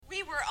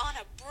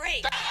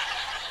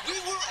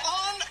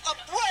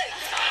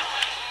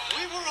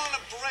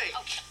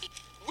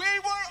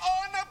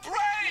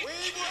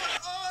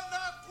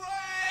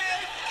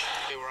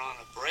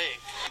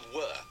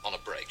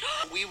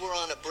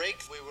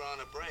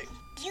break.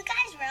 You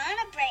guys were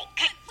on a break.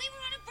 We were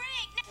on a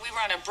break. We were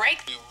on a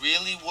break. We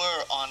really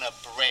were on a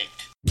break.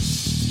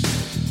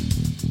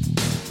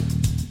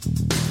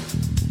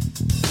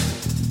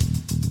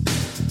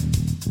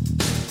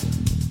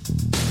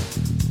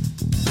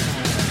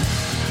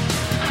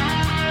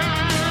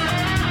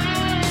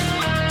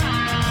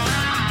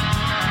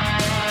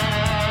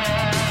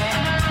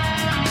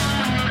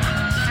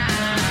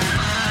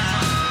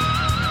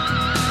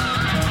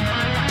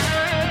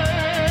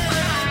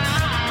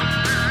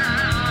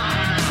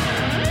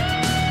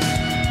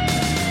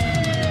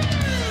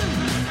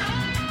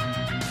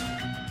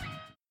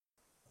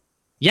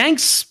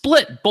 Yanks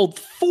split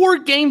both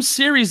 4-game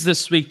series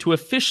this week to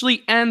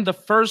officially end the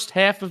first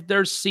half of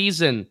their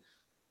season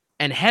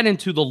and head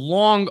into the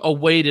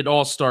long-awaited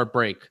All-Star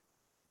break.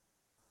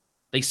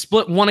 They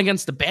split one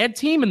against the bad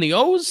team in the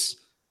O's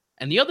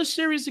and the other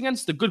series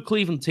against the good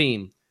Cleveland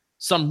team.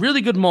 Some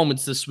really good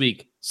moments this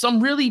week.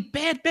 Some really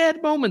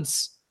bad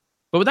moments.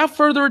 But without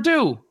further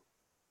ado,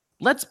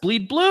 let's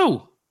bleed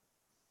blue.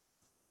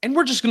 And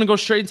we're just going to go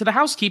straight into the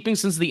housekeeping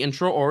since the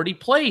intro already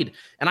played.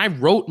 And I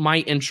wrote my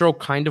intro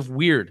kind of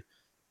weird.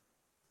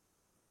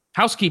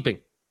 Housekeeping.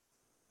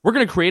 We're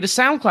going to create a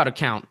SoundCloud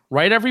account,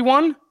 right,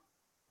 everyone?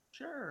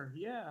 Sure,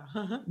 yeah.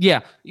 Yeah.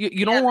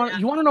 You want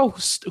to know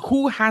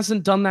who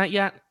hasn't done that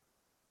yet?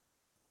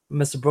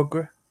 Mr.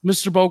 Boker.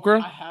 Mr. Boker?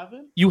 I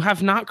haven't. You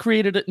have not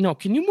created it. No,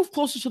 can you move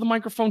closer to the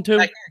microphone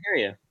too? I can't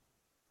hear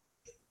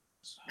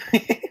you.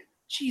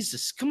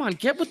 Jesus, come on,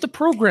 get with the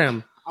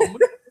program.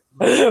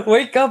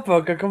 Wake up,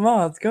 Boker. Come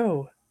on, let's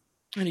go.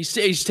 And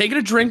he's taking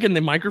a drink, and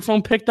the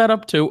microphone picked that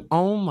up too.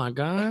 Oh my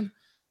god!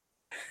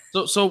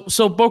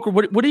 So Boker,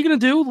 what are you gonna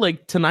do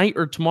like tonight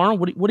or tomorrow?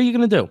 What are you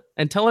gonna do?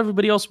 And tell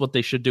everybody else what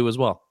they should do as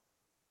well.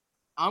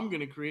 I'm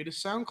gonna create a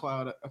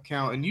SoundCloud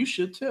account, and you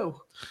should too.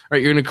 All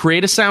right, you're gonna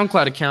create a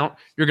SoundCloud account.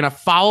 You're gonna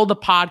follow the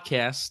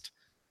podcast,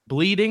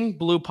 Bleeding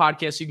Blue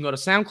Podcast. You can go to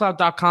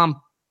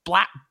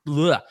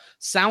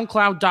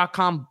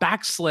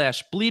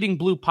SoundCloud.com/Bleeding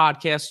Blue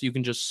Podcast. You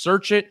can just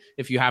search it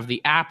if you have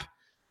the app.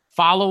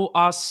 Follow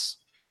us,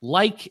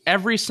 like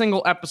every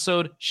single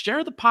episode,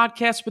 share the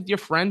podcast with your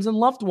friends and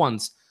loved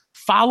ones.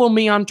 Follow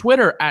me on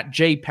Twitter at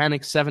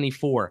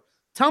JPanic74.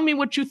 Tell me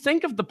what you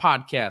think of the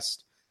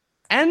podcast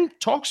and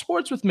talk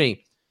sports with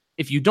me.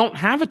 If you don't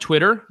have a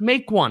Twitter,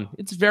 make one.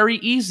 It's very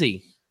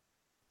easy.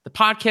 The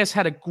podcast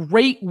had a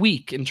great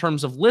week in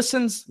terms of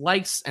listens,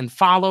 likes, and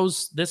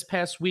follows this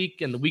past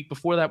week and the week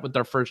before that with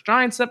our first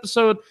Giants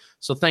episode.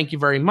 So thank you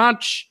very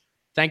much.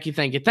 Thank you.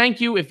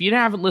 If you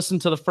haven't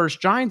listened to the first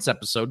Giants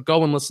episode,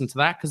 go and listen to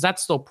that because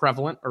that's still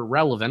prevalent or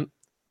relevant,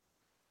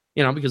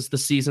 because the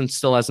season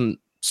still hasn't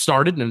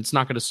started and it's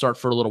not going to start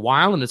for a little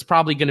while. And it's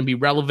probably going to be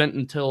relevant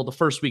until the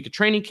first week of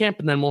training camp.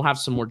 And then we'll have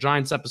some more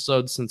Giants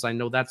episodes since I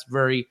know that's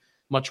very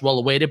much well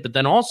awaited. But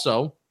then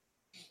also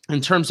in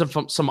terms of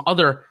some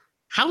other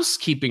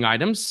housekeeping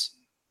items,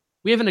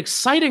 we have an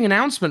exciting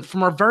announcement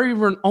from our very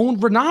own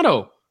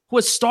Renato, who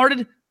has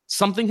started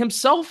something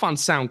himself on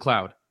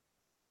SoundCloud.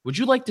 Would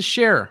you like to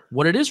share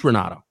what it is,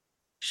 Renato?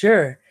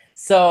 Sure.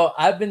 So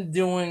I've been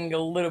doing a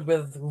little bit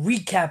of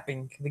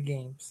recapping the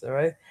games, all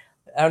right?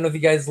 I don't know if you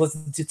guys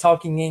listen to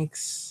Talking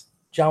Yanks,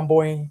 John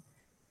Boy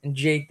and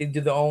Jake. They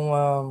do their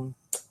own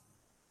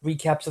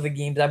recaps of the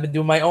games. I've been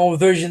doing my own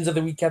versions of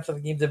the recaps of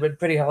the games. They've been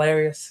pretty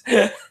hilarious.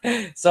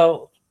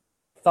 So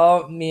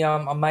follow me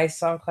on my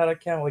SoundCloud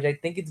account, which I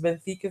think it's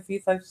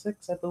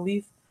Benfica356, I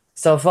believe.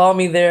 So follow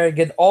me there,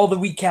 get all the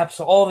recaps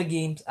of all the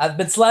games. I've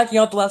been slacking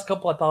out the last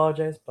couple, I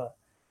apologize, but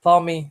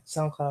follow me,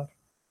 SoundCloud.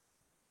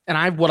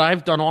 And what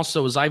I've done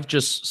also is I've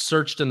just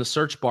searched in the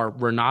search bar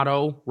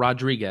Renato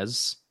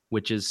Rodriguez,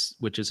 which is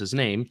his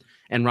name.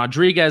 And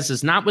Rodriguez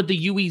is not with the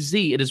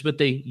U-E-Z, it is with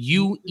the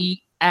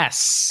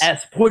U-E-S.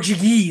 S,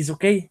 Portuguese,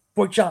 okay?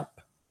 Pork chop.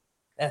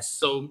 S.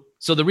 So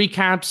the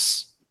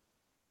recaps,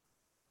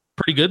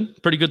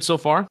 pretty good so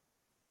far.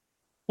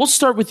 We'll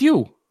start with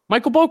you,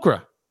 Michael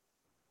Bokra.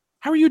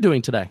 How are you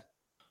doing today?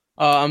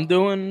 I'm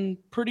doing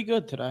pretty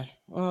good today.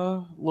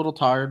 A little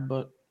tired,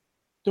 but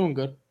doing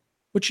good.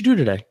 What'd you do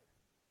today?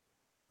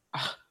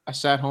 I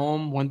sat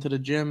home, went to the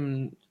gym,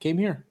 and came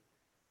here.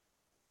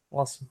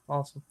 Awesome.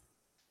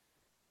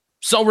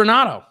 So,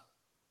 Renato,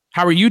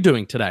 how are you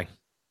doing today?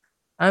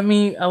 I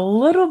mean, a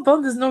little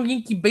bummed there's no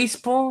Yankee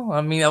baseball. I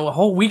mean, a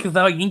whole week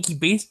without Yankee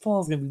baseball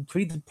is going to be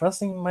pretty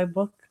depressing in my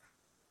book.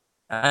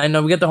 I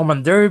know we got the home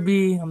run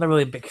derby. I'm not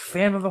really a big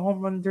fan of the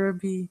home run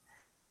derby.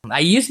 I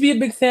used to be a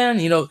big fan.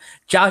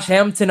 Josh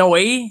Hamilton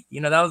 08.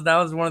 That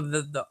was one of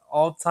the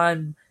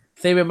all-time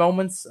favorite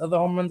moments of the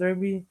home run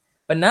derby.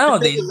 But now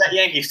it was at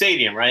Yankee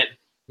Stadium, right?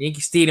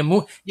 Yankee Stadium.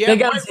 Yeah,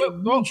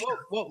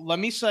 well, let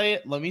me say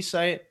it.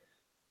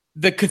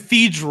 The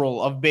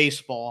cathedral of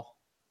baseball.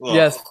 Whoa.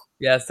 Yes,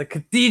 the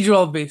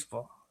cathedral of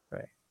baseball.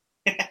 Right.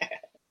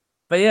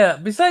 But yeah,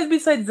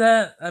 besides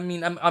that, I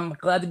mean, I'm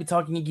glad to be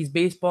talking Yankees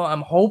baseball.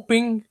 I'm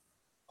hoping,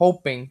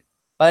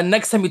 but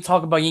next time we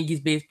talk about Yankees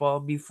baseball,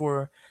 it'll be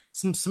for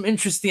some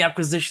interesting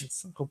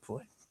acquisitions,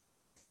 hopefully.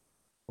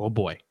 Oh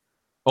boy,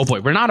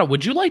 Renato,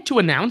 would you like to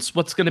announce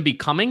what's going to be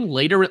coming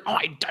later?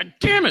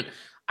 Damn it!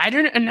 I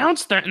didn't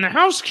announce that in the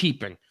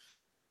housekeeping.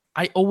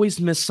 I always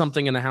miss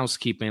something in the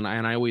housekeeping,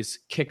 and I always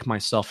kick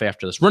myself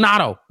after this.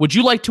 Renato, would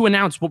you like to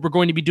announce what we're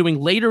going to be doing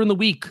later in the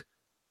week?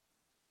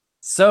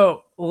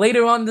 So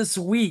later on this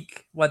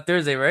week, what,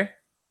 Thursday, right?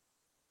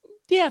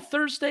 Yeah,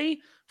 Thursday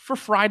for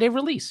Friday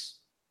release.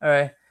 All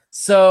right.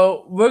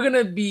 So we're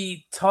gonna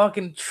be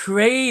talking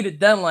trade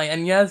deadline,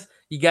 and yes,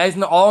 you guys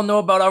all know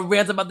about our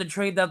rants about the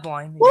trade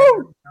deadline.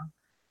 Woo!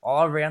 All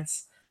our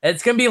rants.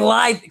 It's gonna be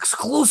live,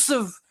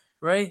 exclusive,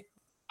 right?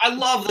 I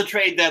love the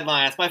trade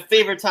deadline. It's my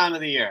favorite time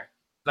of the year.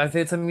 I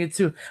say something to you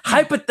too.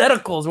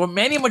 Hypotheticals. Will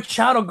Manny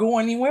Machado go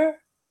anywhere?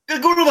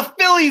 Go to the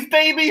Phillies,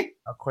 baby.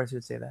 Of course, you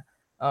would say that.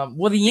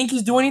 Will the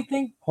Yankees do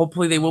anything?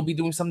 Hopefully, they will be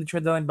doing something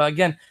trade deadline. But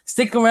again,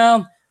 stick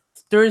around.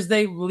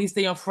 Thursday, release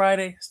day on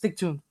Friday. Stick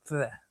tuned for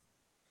that.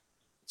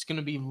 It's going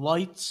to be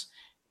lights.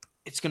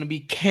 It's going to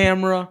be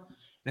camera. And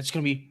it's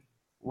going to be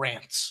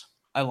rants.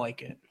 I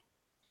like it.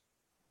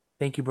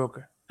 Thank you,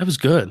 Broker. That was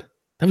good.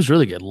 That was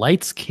really good.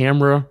 Lights,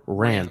 camera,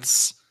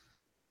 rants.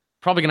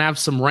 Probably going to have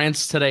some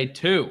rants today,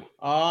 too.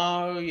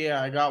 Oh,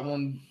 yeah. I got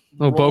one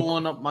Oh,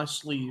 rolling up my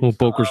sleeve. Oh,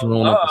 Boker's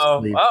rolling up his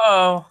sleeve.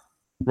 Uh-oh.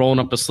 Rolling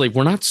up his sleeve.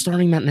 We're not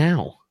starting that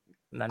now.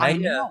 I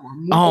know.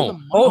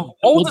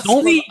 Hold the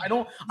sleeve. I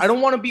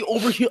don't want to be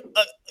over here.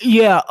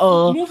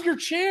 Move your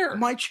chair.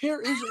 My chair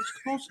is as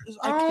close as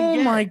I can Oh,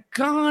 get. my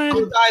God.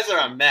 You guys are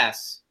a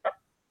mess.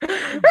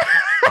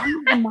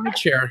 I'm in my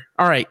chair.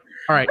 All right.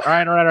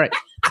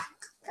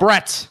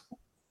 Brett,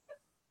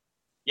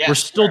 Yeah, we're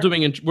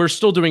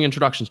still doing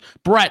introductions.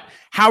 Brett,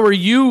 how are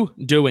you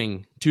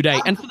doing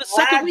today? And for the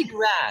second week.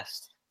 You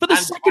asked. For the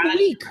I'm second glad-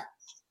 week.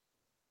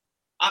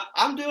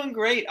 I'm doing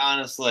great,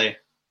 honestly.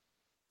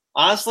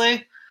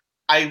 Honestly,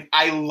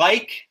 I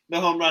like the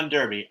home run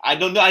derby. I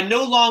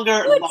no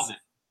longer love it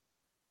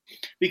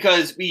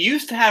because we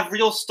used to have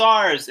real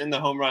stars in the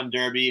home run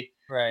derby.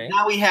 Right.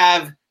 Now we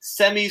have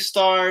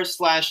semi-stars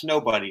 /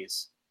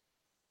 nobodies.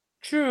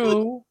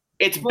 True.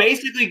 It's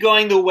basically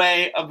going the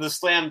way of the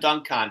slam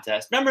dunk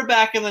contest. Remember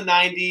back in the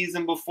 90s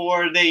and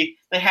before they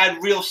had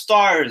real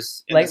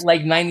stars.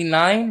 Like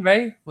 99,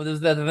 right? What was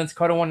that? The Vince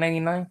Carter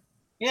 199?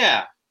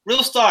 Yeah,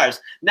 real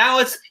stars.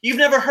 Now you've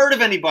never heard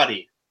of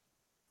anybody.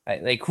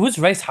 Like who's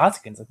Rice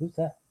Hoskins? Like who's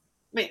that?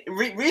 I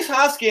mean, Reese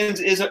Hoskins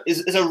is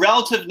a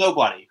relative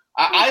nobody.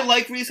 I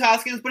like Reese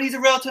Hoskins, but he's a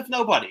relative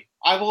nobody.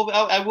 I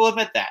will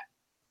admit that.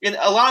 And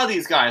a lot of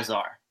these guys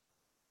are.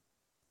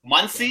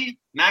 Muncy,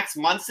 Max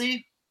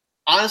Muncy,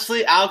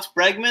 honestly, Alex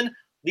Bregman.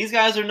 These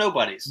guys are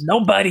nobodies.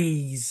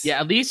 Nobodies.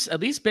 Yeah, at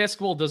least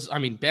basketball does. I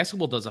mean,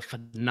 basketball does a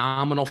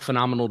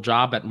phenomenal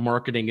job at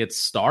marketing its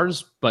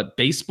stars, but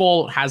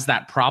baseball has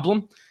that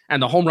problem,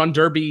 and the home run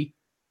derby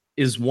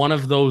is one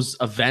of those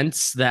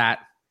events that,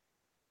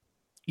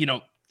 you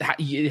know,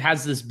 it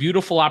has this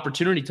beautiful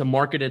opportunity to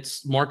market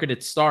its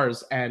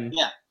stars, and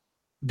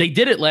they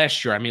did it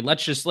last year. I mean,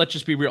 let's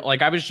just be real.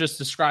 Like I was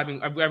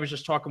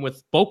just talking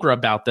with Boker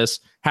about this,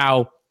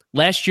 how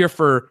last year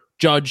for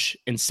Judge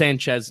and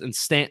Sanchez and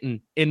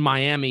Stanton in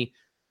Miami,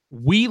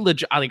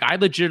 I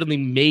legitimately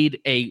made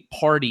a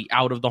party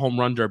out of the home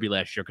run derby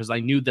last year because I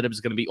knew that it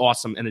was going to be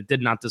awesome, and it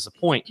did not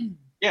disappoint.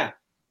 Yeah.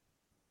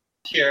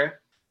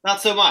 Here,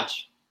 not so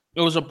much. It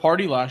was a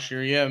party last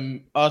year. Yeah,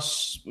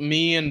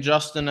 me and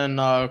Justin and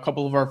a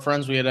couple of our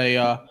friends. We had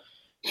a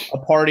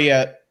party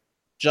at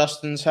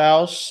Justin's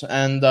house,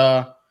 and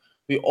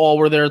we all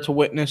were there to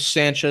witness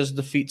Sanchez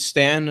defeat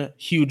Stan.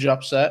 Huge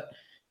upset,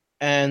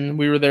 and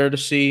we were there to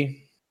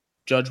see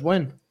Judge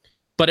win.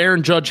 But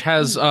Aaron Judge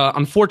has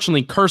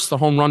unfortunately cursed the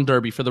home run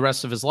derby for the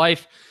rest of his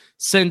life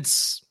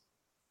since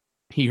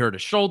he hurt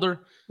his shoulder.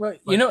 Right.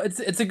 You know,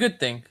 it's a good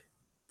thing.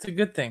 It's a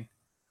good thing.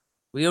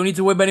 We don't need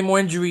to worry about any more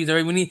injuries, all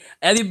right? We need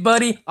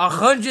everybody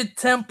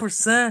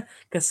 110%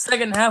 because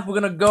second half we're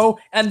going to go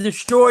and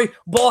destroy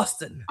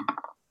Boston.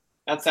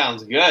 That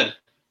sounds good.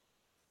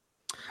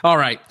 All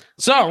right.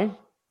 So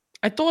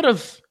I thought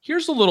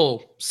here's a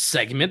little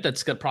segment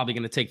that's probably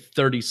going to take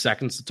 30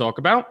 seconds to talk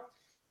about.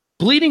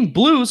 Bleeding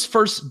Blues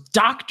first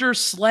doctor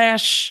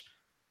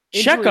 /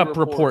 checkup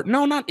report.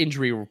 No, not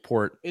injury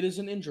report. It is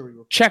an injury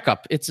report.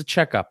 Checkup. It's a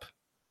checkup.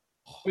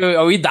 Wait,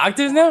 are we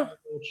doctors now?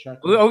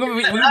 We're gonna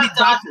be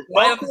doctors.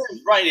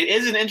 Right, it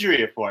is an injury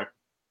report.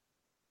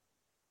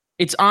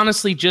 It's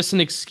honestly just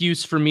an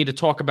excuse for me to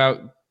talk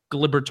about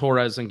Gleyber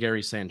Torres and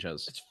Gary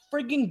Sanchez. It's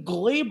friggin'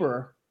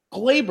 Gleyber.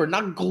 Gleyber,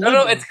 not Gleyber.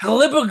 No, it's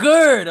Gleyber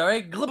Good, all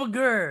right? Gleyber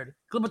Good.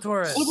 Gleyber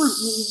Torres.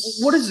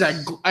 Gleyber, what is that?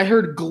 I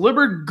heard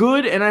Gleyber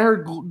Good and I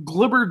heard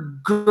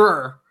Gleyber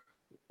Gur.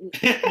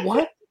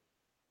 What?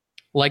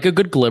 Like a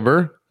good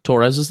Gleyber,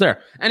 Torres is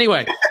there.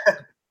 Anyway,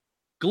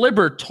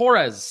 Gleyber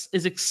Torres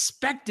is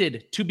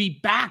expected to be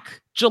back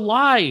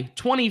July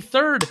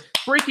 23rd.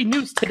 Breaking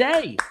news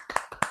today.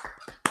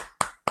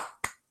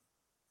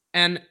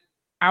 And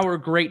our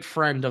great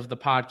friend of the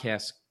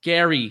podcast,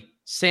 Gary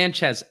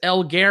Sanchez,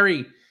 El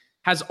Gary,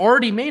 has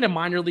already made a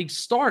minor league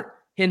start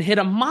and hit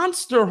a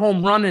monster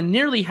home run and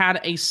nearly had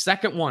a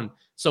second one.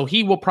 So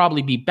he will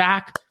probably be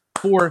back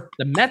for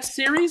the Mets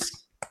series.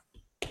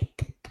 You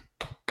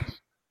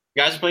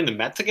guys are playing the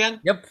Mets again?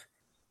 Yep.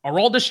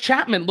 Aroldis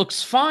Chapman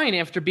looks fine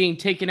after being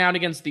taken out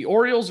against the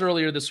Orioles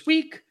earlier this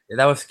week. Yeah,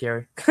 that was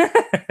scary.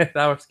 That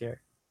was scary.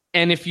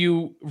 And if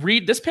you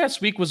read, this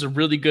past week was a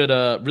really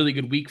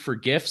good week for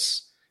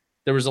gifts.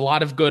 There was a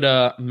lot of good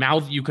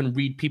mouth. You can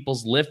read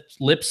people's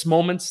lips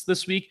moments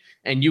this week,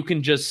 and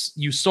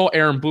you saw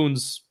Aaron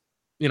Boone's,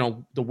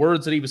 the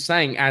words that he was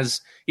saying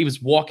as he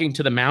was walking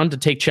to the mound to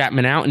take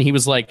Chapman out, and he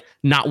was like,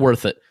 not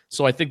worth it.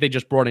 So I think they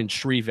just brought in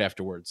Shreve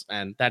afterwards,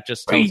 and that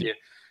just tells you.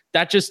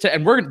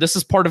 This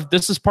is part of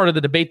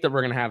the debate that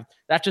we're gonna have.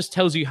 That just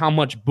tells you how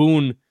much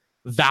Boone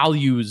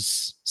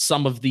values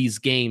some of these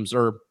games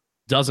or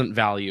doesn't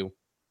value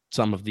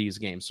some of these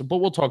games. But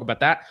we'll talk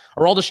about that.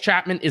 Aroldis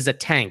Chapman is a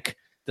tank.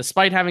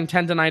 Despite having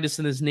tendonitis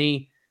in his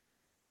knee,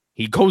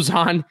 he goes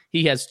on.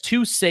 He has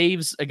 2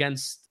 saves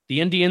against the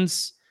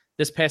Indians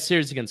this past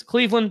series against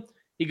Cleveland.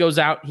 He goes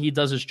out. He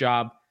does his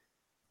job.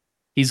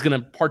 He's going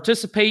to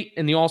participate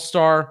in the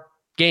All-Star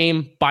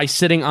game by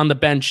sitting on the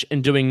bench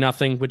and doing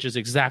nothing, which is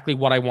exactly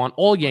what I want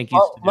all Yankees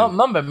to do.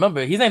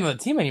 Remember, he's not even on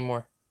the team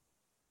anymore.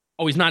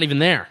 Oh, he's not even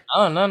there.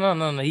 Oh,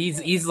 no.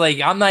 He's like,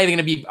 I'm not even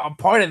going to be a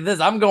part of this.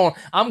 I'm going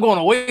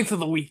away for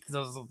the week.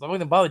 So I'm going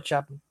to bother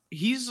Chapman.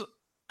 He's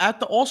at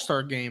the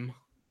All-Star game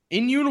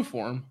in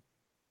uniform.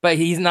 But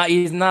he's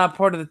not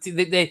part of the team.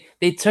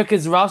 They took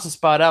his roster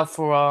spot out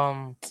for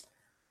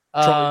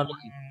what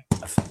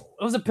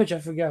was the pitch? I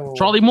forgot.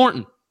 Charlie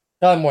Morton.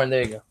 Charlie Morton,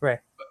 there you go. Right.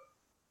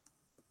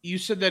 You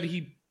said that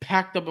he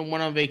packed up and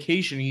went on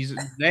vacation. He's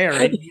there.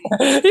 He's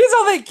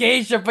on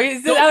vacation, but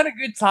he's still having a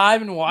good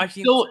time in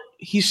Washington.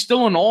 He's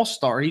still an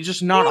all-star. He's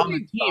just not on the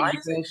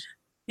team.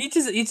 He's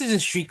just in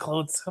street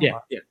clothes. Come on.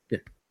 Yeah.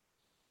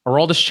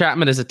 Aroldis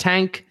Chapman is a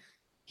tank.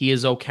 He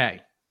is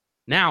okay.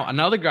 Now,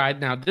 another guy.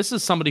 Now, this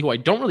is somebody who I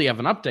don't really have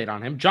an update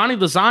on him. Johnny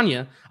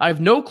Lasagna. I have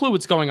no clue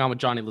what's going on with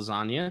Johnny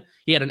Lasagna.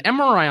 He had an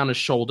MRI on his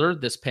shoulder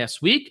this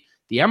past week.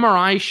 The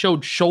MRI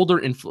showed shoulder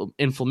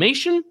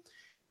inflammation.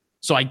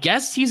 So I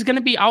guess he's going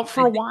to be out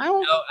for a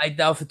while. I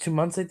doubt for 2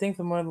 months, I think,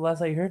 from the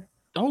last I heard.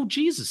 Oh,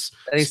 Jesus.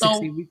 I think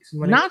 60 weeks.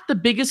 Not the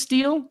biggest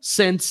deal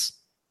since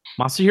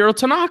Masahiro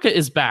Tanaka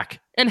is back.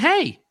 And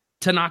hey,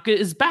 Tanaka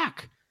is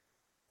back.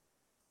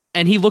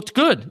 And he looked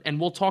good. And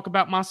we'll talk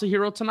about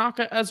Masahiro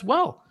Tanaka as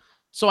well.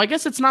 So I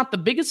guess it's not the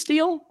biggest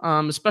deal,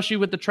 especially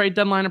with the trade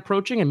deadline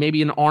approaching and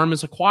maybe an arm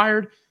is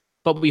acquired.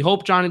 But we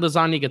hope Johnny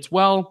Lasagna gets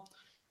well.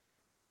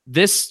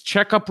 This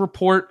checkup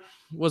report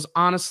was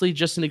honestly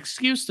just an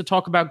excuse to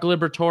talk about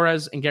Gleyber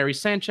Torres and Gary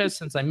Sanchez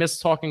since I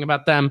missed talking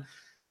about them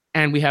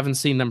and we haven't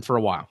seen them for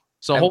a while.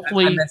 So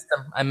hopefully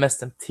I missed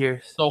them.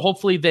 Tears. So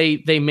hopefully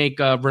they make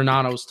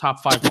Renato's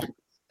top 5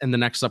 in the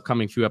next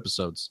upcoming few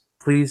episodes.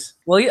 Please.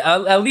 Well,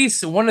 yeah, at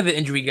least one of the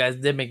injury guys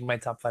did make my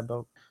top 5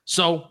 vote.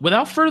 So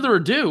without further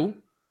ado,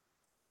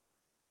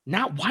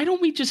 now why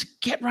don't we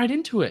just get right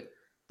into it?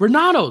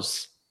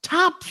 Renato's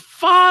top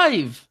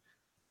 5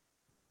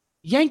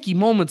 Yankee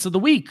moments of the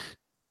week.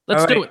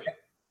 Let's do it.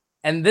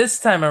 And this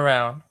time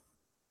around,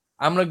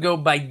 I'm going to go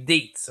by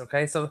dates,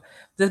 okay? So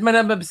this might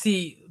not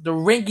be, the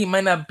ranking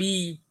might not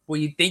be what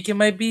you think it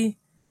might be,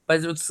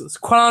 but it's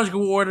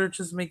chronological order,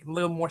 just make a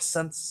little more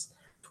sense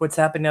to what's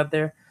happening out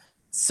there.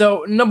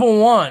 So, number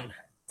 1,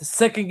 the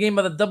second game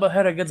of the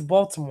doubleheader against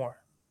Baltimore.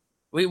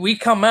 We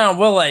come out,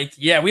 we're like,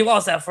 yeah, we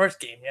lost that first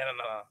game. Yeah,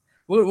 no.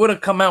 We're going to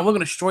come out, we're going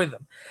to destroy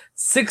them.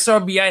 6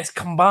 RBIs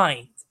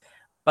combined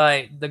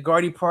by the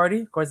Gardy party.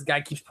 Of course, the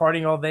guy keeps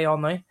partying all day, all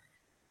night.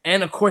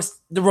 And, of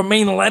course, the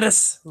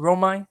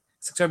Romine,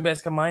 6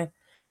 RBIs combined.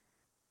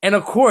 And,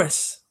 of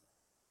course,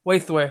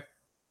 wait for it,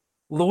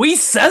 Luis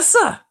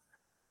Cessa.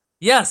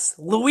 Yes,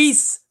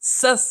 Luis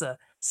Cessa.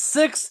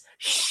 6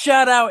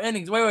 shutout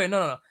innings. Wait,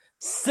 no.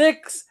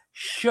 6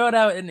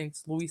 shutout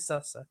innings, Luis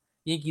Cessa.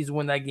 Yankees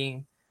win that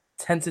game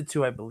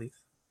 10-2, I believe.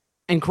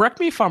 And correct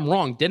me if I'm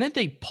wrong, didn't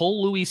they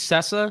pull Luis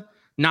Cessa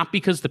not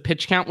because the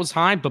pitch count was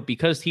high, but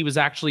because he was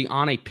actually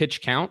on a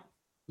pitch count?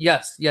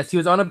 Yes, he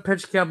was on a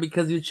pitch count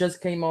because he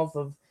just came off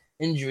of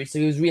injury, so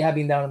he was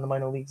rehabbing down in the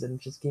minor leagues and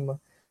just came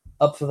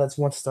up for that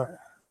one start.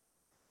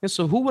 Yeah,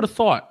 so who would have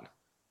thought?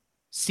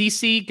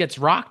 CC gets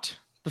rocked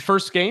the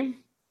first game,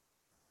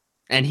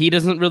 and he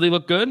doesn't really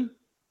look good.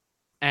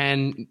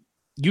 And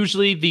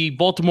usually the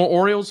Baltimore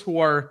Orioles, who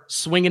are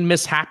swing and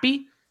miss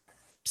happy,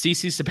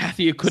 CC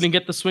Sabathia couldn't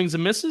get the swings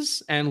and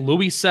misses, and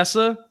Luis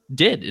Cessa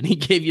did, and he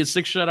gave you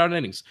 6 shutout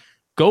innings.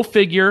 Go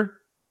figure.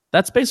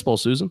 That's baseball,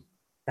 Susan.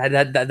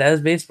 That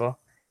is baseball.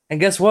 And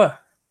guess what?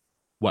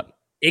 What?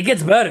 It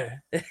gets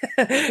better.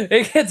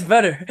 It gets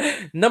better.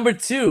 Number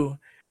 2,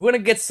 we're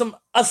going to get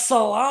a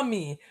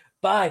salami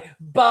by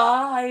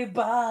Birdie.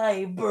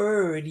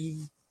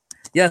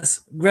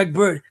 Yes, Greg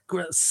Bird.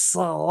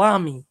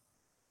 Salami.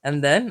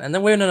 And then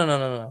wait,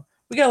 no.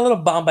 We got a little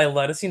bomb by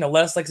Lettuce.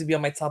 Lettuce likes to be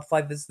on my top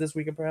 5 this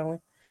week, apparently.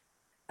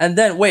 And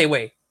then,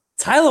 wait.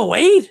 Tyler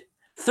Wade?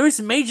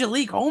 First Major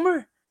League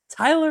homer?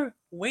 Tyler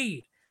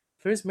Wade.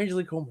 First Major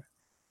League homer.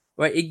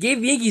 Right? It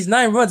gave the Yankees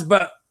 9 runs,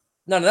 but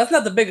no, that's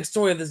not the biggest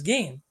story of this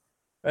game.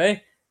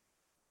 Right?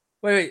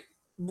 Wait.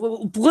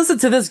 Listen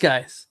to this,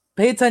 guys.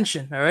 Pay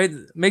attention, all right?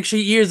 Make sure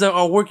your ears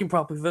are working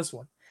properly for this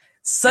one.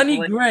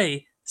 Sonny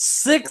Gray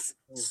 6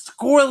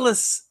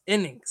 scoreless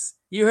innings.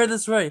 You heard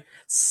this right.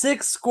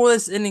 6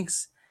 scoreless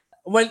innings.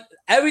 When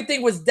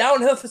everything was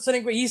downhill for Sonny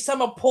Gray, he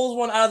somehow pulls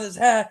one out of his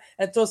hat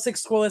and throws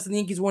 6 scoreless, and the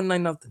Yankees won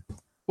 9-0.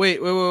 Wait.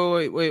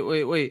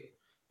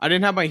 I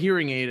didn't have my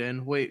hearing aid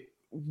in. Wait,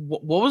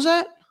 what was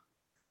that?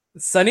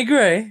 Sonny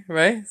Gray,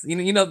 right?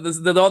 You know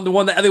the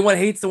one that everyone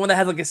hates, the one that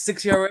has like a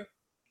 6 ERA.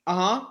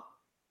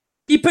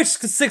 He pitched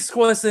 6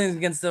 scoreless innings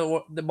against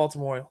the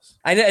Baltimore Orioles.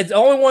 I know it's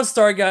only one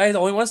start, guys.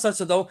 Only one start,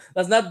 so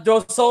let's not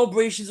throw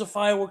celebrations or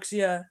fireworks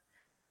yet.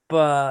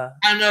 But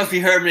I don't know if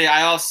you heard me.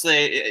 I also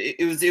say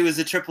it was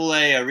a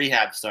AAA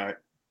rehab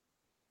start.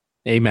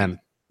 Amen.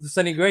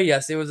 Sonny Gray,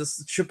 yes, it was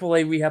a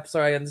AAA rehab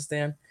start. I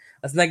understand.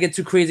 Let's not get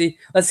too crazy.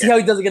 Let's see how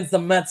he does against the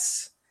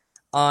Mets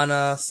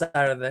on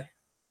Saturday.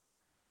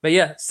 But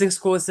yeah, 6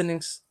 scoreless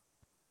innings.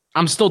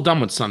 I'm still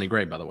done with Sonny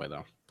Gray, by the way,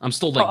 though. I'm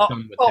still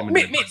done with him.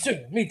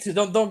 Me too.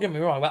 Don't get me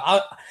wrong.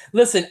 But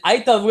listen,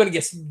 I thought we were gonna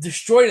get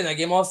destroyed in that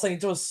game. All of a sudden,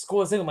 he threw a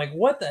scoreless inning. I'm like,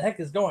 what the heck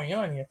is going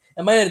on here?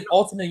 Am I in an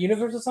alternate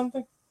universe or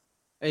something?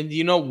 And do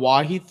you know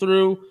why he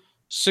threw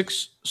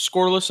 6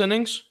 scoreless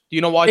innings? Do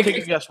you know why? Take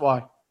a guess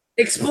why.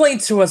 Explain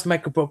to us,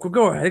 Michael Broker.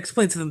 Go ahead.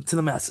 Explain to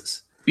the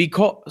masses.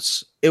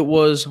 Because it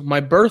was my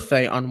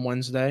birthday on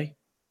Wednesday,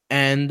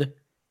 and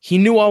he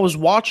knew I was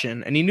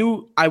watching, and he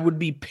knew I would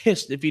be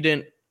pissed if he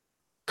didn't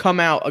come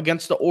out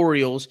against the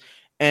Orioles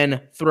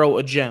and throw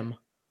a gem.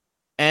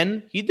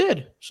 And he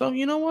did. So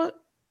you know what?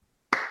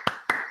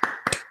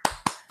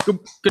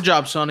 Good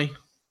job, Sonny.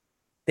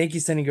 Thank you,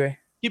 Sonny Gray.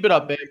 Keep it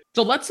up, babe.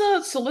 So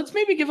let's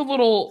maybe give a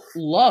little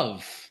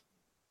love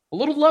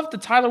to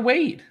Tyler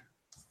Wade.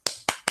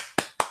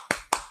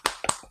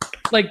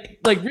 Like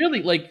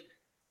really, like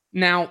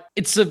now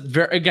it's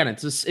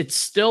it's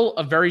still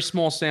a very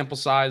small sample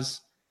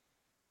size,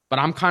 but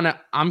I'm kind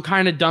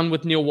of done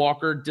with Neil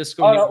Walker. Wait,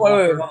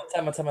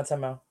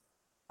 time out.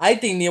 I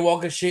think Neil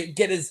Walker should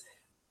get his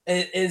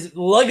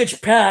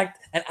luggage packed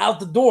and out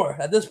the door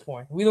at this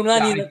point. We do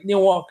not need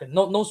Neil Walker.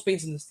 No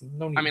space in this team.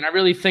 No need. I mean, I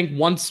really think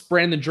once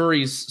Brandon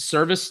Drury's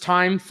service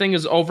time thing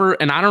is over,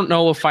 and I don't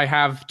know if I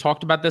have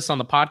talked about this on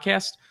the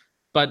podcast,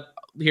 but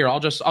here I'll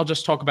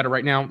just talk about it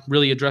right now.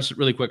 Really address it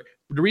really quick.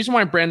 The reason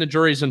why Brandon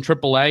Drury's in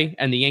AAA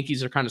and the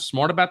Yankees are kind of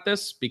smart about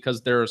this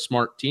because they're a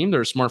smart team,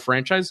 they're a smart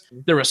franchise,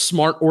 they're a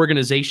smart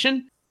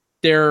organization.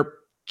 They're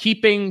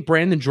keeping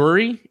Brandon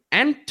Drury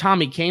and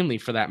Tommy Kahnle,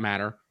 for that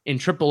matter, in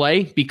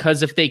AAA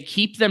because if they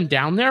keep them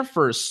down there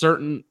for a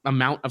certain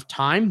amount of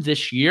time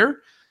this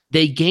year,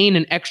 they gain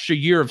an extra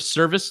year of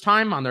service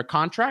time on their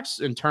contracts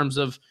in terms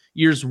of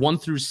years 1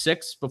 through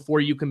 6 before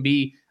you can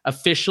be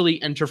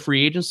officially enter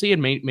free agency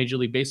in Major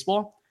League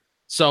Baseball.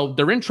 So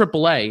they're in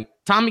AAA.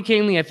 Tommy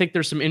Kahnle, I think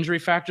there's some injury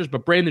factors,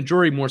 but Brandon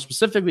Drury more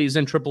specifically is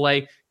in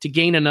AAA to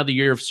gain another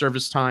year of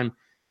service time.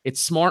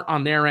 It's smart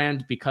on their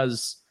end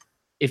because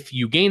if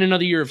you gain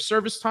another year of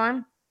service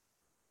time,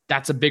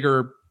 that's a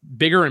bigger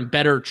and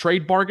better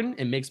trade bargain.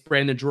 It makes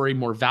Brandon Drury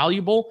more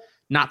valuable.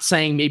 Not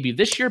saying maybe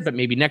this year, but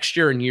maybe next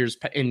year and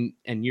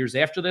years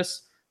after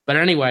this. But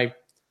anyway,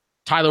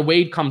 Tyler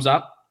Wade comes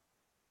up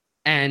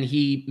and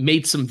he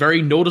made some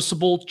very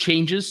noticeable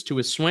changes to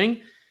his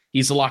swing.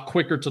 He's a lot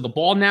quicker to the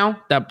ball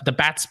now. The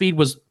bat speed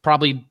was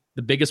probably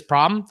the biggest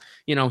problem.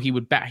 You know, he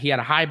had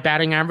a high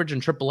batting average in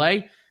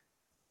AAA.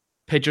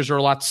 Pitchers are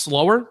a lot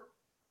slower.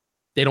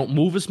 They don't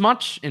move as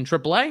much in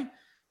AAA.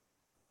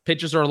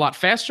 Pitchers are a lot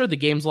faster. The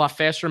game's a lot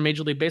faster in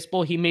Major League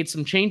Baseball. He made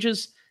some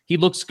changes. He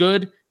looks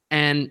good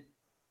and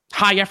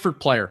high effort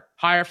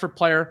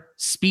player,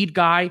 speed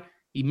guy.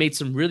 He made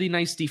some really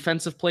nice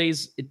defensive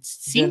plays. It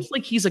seems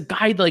like he's a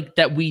guy like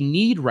that we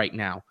need right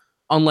now,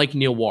 unlike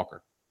Neil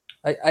Walker.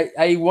 I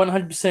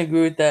 100%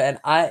 agree with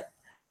that. And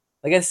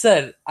like I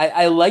said,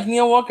 I like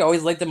Neil Walker. I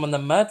always liked him on the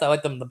Mets. I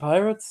liked him on the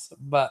Pirates.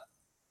 But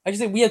I just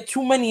think we have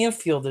too many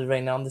infielders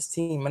right now on this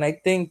team. And I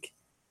think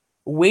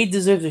Wade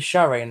deserves a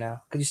shot right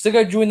now. Because you still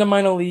got Drew in the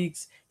minor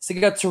leagues. You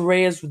still got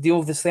Torreyes who deal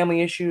with his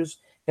family issues.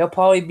 He'll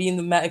probably be in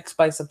the Max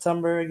by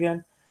September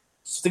again.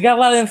 So they got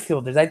a lot of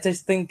infielders. I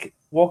just think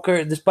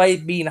Walker,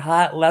 despite being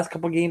hot last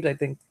couple of games, I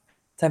think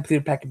time for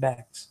you to pack your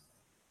bags.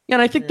 Yeah,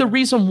 and I think the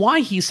reason why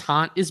he's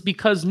hot is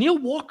because Neil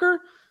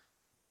Walker,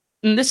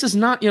 and this is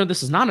not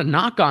a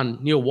knock on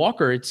Neil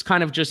Walker. It's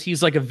kind of just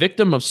he's like a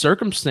victim of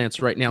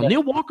circumstance right now. Yeah.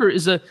 Neil Walker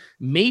is a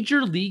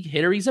major league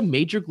hitter. He's a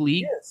major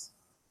league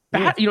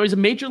he's a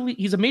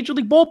major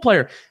league ball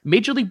player.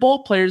 Major league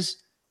ball players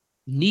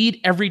need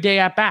everyday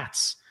at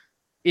bats.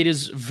 It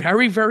is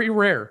very, very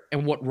rare.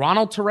 And what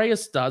Ronald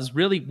Torreyes does,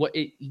 really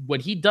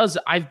what he does,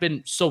 I've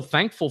been so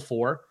thankful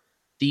for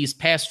these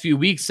past few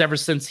weeks ever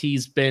since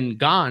he's been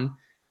gone.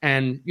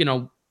 And, you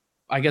know,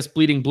 I guess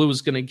Bleeding Blue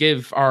is going to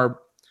give our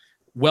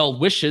well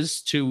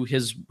wishes to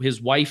his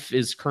wife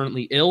is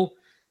currently ill.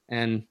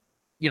 And,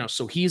 you know,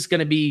 so he's going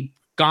to be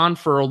gone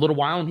for a little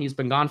while, and he's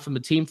been gone from the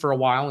team for a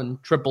while in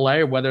AAA,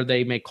 or whether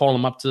they may call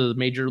him up to the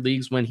major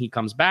leagues when he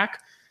comes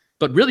back.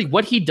 But really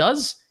what he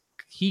does,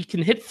 he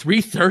can hit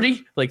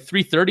 330, like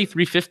 330,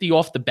 350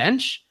 off the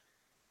bench.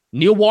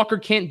 Neil Walker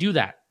can't do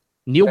that.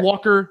 Neil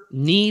Walker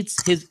needs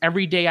his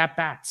everyday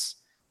at-bats.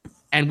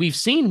 And we've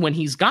seen when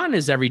he's gotten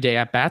his everyday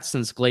at-bats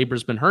since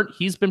Glaber's been hurt,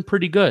 he's been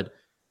pretty good.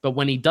 But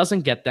when he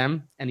doesn't get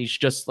them, and he's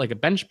just like a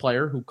bench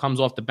player who comes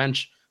off the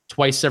bench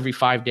twice every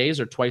 5 days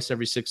or twice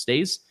every 6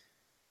 days,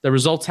 the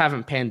results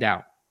haven't panned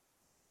out.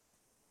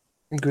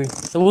 Agree.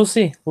 So we'll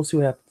see. We'll see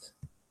what happens.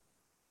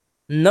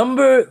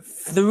 Number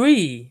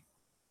 3.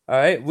 All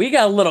right, we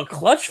got a little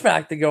clutch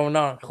factor going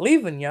on in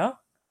Cleveland, y'all.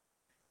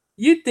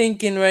 You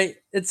thinking, right?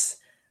 It's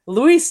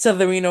Luis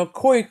Severino,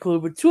 Corey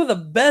Kluber, 2 of the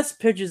best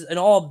pitchers in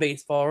all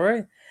baseball,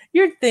 right?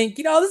 You're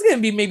thinking, oh, this is going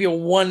to be maybe a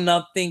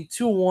 1-0,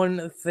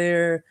 2-1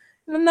 affair.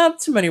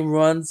 Not too many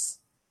runs.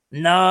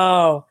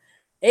 No.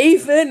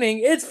 8th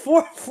inning, it's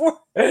 4-4.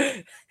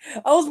 I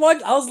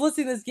was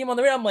listening to this game on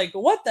the radio. I'm like,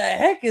 what the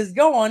heck is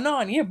going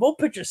on here? Both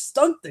pitchers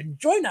stunk the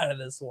joint out of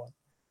this one.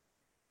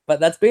 But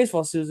that's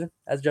baseball, Susan,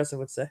 as Justin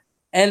would say.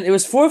 And it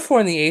was 4-4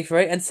 in the 8th,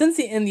 right? And since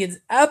the Indians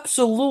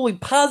absolutely,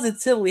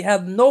 positively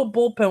have no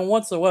bullpen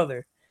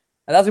whatsoever,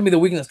 and that's going to be the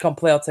weakness come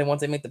playoff time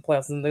once they make the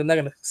playoffs, and they're not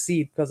going to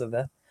succeed because of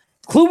that.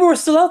 Kluber was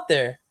still out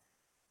there.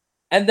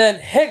 And then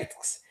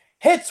Hicks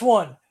hits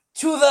one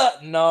to the...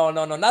 No,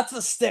 not to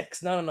the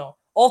sticks. No.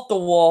 Off the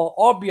wall,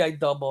 RBI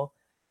double.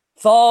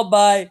 Followed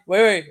by...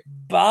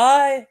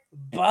 Bye.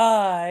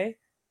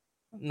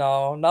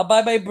 No, not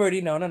bye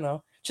Birdie.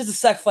 No. Just a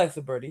sac fly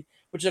for Birdie,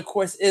 which, of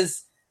course,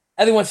 is...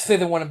 everyone's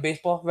favorite one in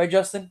baseball, right,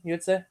 Justin? You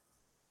would say?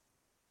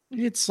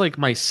 It's like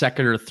my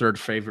second or third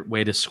favorite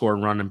way to score a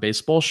run in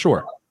baseball.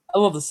 Sure. I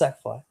love the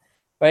sac fly.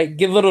 Right?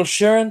 Give a little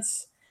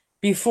assurance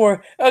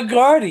before a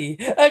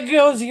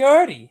goes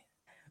Yardy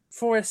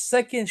for a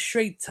second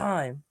straight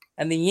time.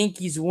 And the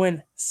Yankees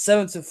win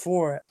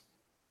 7-4.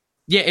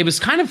 Yeah, it was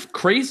kind of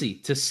crazy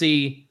to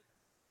see.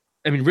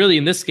 I mean, really,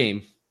 in this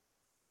game,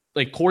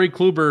 like Corey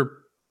Kluber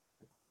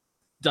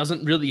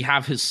doesn't really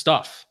have his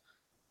stuff.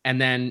 And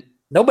then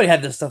nobody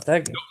had this stuff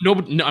that game.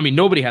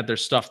 Nobody had their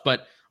stuff,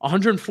 but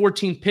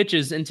 114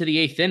 pitches into the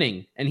 8th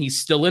inning, and he's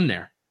still in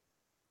there.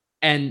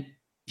 And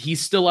he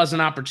still has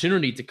an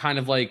opportunity to kind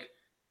of like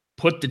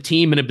put the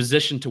team in a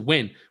position to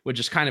win, which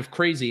is kind of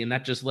crazy. And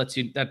that just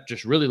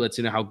really lets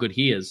you know how good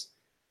he is.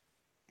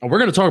 And we're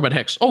going to talk about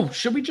Hicks. Oh,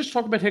 should we just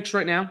talk about Hicks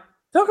right now?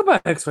 Talk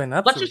about Hicks right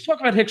now. Let's just talk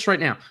about Hicks right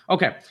now.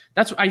 Okay.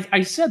 That's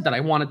I said that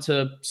I wanted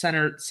to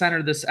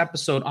center this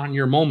episode on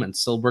your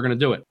moments. So we're going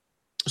to do it.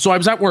 So I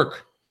was at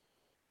work.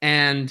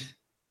 And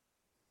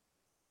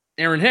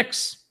Aaron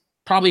Hicks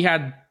probably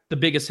had the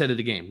biggest hit of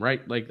the game,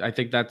 right? Like, I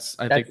think that's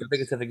the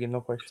biggest hit of the game, no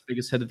question.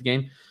 Biggest hit of the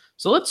game.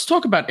 So let's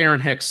talk about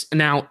Aaron Hicks.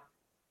 Now,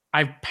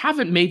 I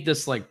haven't made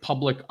this like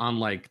public on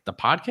like the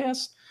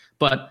podcast,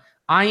 but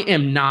I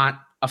am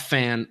not a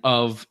fan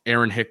of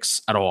Aaron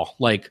Hicks at all.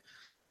 Like,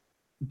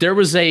 there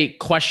was a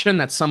question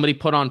that somebody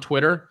put on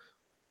Twitter,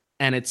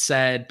 and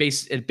it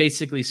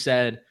basically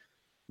said,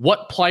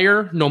 what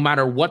player, no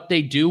matter what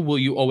they do, will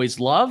you always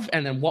love?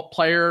 And then what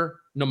player,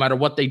 no matter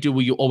what they do,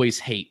 will you always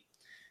hate?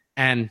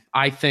 And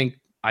I think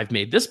I've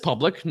made this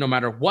public. No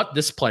matter what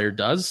this player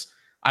does,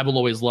 I will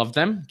always love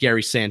them,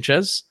 Gary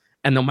Sanchez.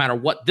 And no matter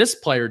what this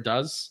player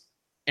does,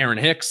 Aaron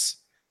Hicks,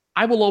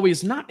 I will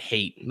always not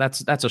hate.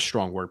 That's a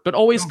strong word, but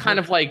always kind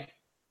of like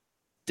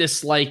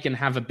dislike and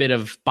have a bit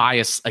of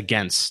bias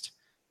against.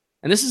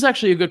 And this is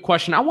actually a good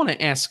question. I want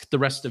to ask the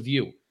rest of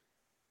you.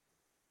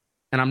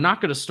 And I'm not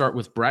going to start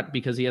with Brett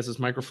because he has his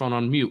microphone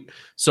on mute.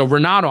 So,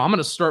 Renato, I'm going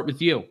to start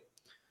with you.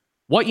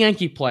 What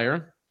Yankee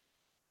player,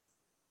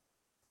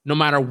 no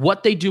matter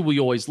what they do, will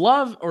you always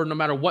love? Or no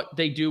matter what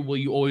they do, will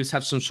you always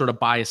have some sort of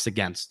bias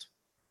against?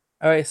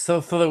 All right, so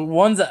for the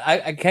ones that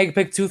I can't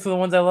pick 2 for the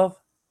ones I love?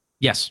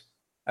 Yes.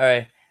 All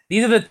right.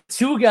 These are the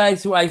 2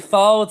 guys who I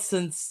followed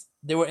since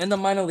they were in the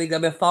minor league.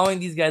 I've been following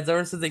these guys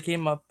ever since they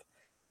came up.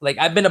 Like,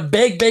 I've been a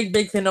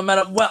big fan no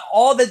matter what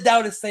all the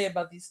doubters say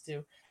about these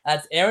 2.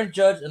 That's Aaron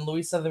Judge and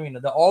Luis Severino.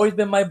 They've always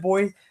been my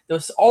boys.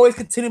 They'll always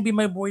continue to be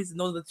my boys. And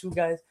those are the 2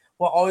 guys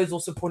who I always will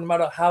support no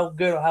matter how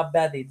good or how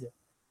bad they do.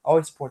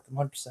 Always support them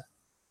 100%.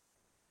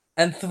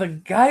 And for the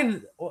guy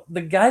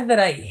that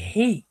I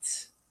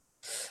hate,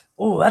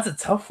 oh, that's a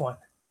tough one.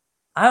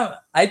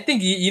 I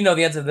think you know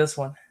the answer to this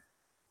one.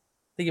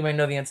 I think you might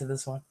know the answer to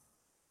this one.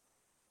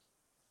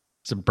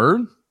 It's a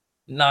Bird?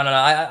 No.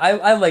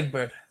 I like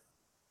Bird.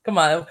 Come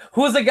on.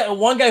 Who's the guy?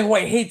 One guy who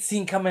I hate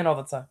seeing come in all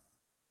the time.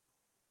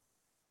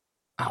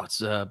 Oh,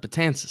 it's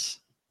Betances.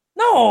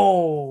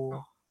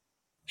 No.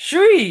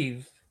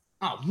 Shreve.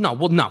 Oh, no.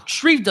 Well, no.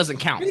 Shreve doesn't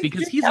count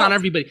because he's on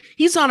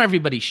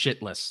everybody's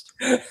shit list.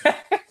 All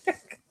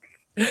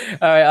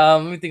right.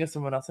 Let me think of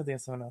someone else.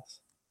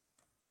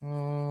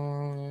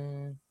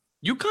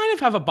 You kind of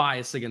have a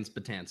bias against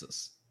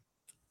Betances.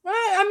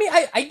 I mean,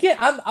 I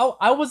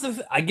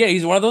get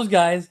he's one of those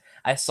guys.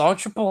 I saw in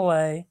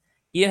AAA.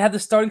 He didn't have the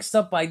starting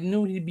stuff, but I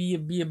knew he'd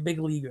be a big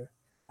leaguer.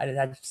 I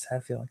just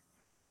had a feeling.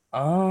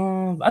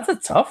 That's a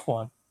tough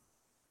one.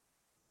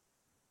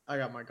 I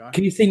got my guy.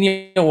 Can you say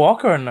Neil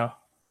Walker or no?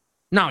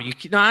 No, you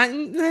can.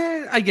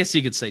 I guess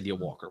you could say Neil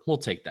Walker. We'll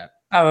take that.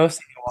 We'll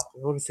say Neil Walker.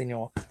 We'll say Neil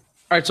Walker.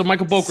 All right, so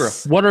Michael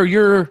Bokera, what are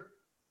your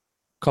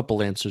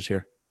couple answers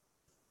here?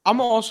 I'm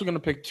also going to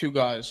pick 2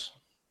 guys.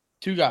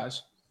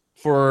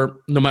 for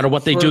no matter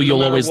what they For do, no you'll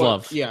matter always what-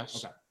 love.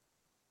 Yes.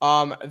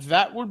 Okay.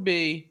 That would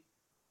be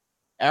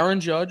Aaron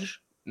Judge,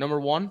 number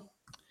 1.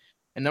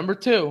 And number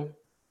 2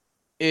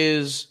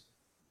 is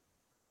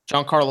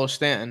Giancarlo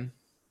Stanton.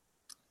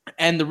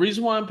 And the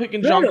reason why I'm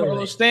picking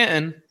Giancarlo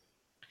Stanton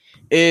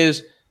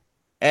is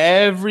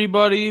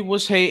everybody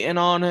was hating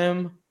on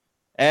him.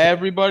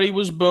 Everybody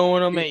was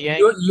booing him at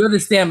Yankees. You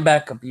understand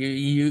backup.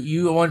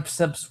 You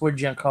 100% support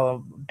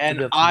Giancarlo.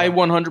 And I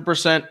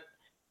 100%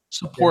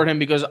 support him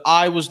because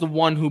I was the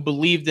one who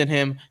believed in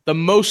him the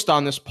most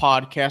on this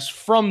podcast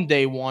from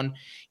day one.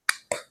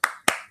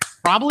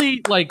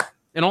 Probably, like,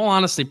 in all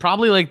honesty,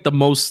 probably like the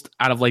most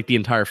out of like the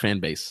entire fan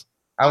base.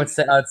 I would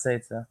say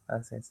so.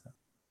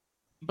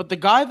 But the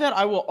guy that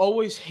I will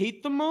always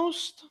hate the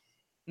most,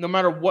 no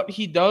matter what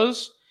he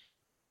does,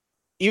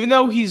 even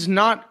though he's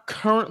not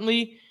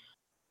currently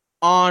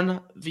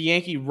on the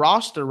Yankee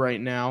roster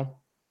right now,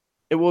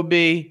 it will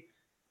be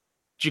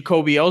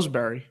Jacoby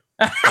Ellsbury.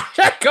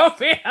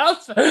 Jacoby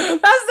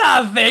Ellsbury. That's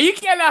not fair. You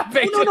cannot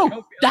pick.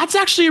 No. That's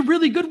actually a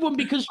really good one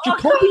because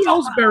Jacoby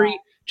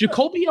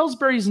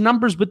Ellsbury's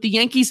numbers with the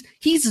Yankees,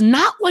 he's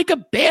not like a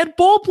bad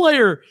ball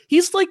player.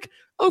 He's like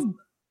a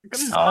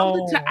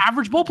solid to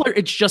average ball player.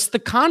 It's just the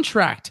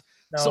contract.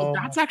 No. So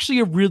that's actually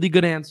a really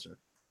good answer.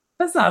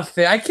 That's not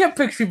fair. I can't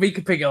picture you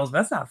can pick Ellsbury.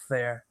 That's not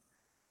fair.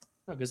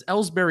 Because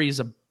Ellsbury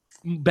is a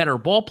better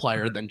ball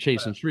player than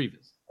Chase and Shreve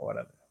is.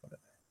 Whatever.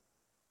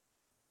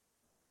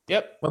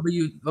 Yep. What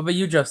about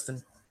you,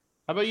 Justin?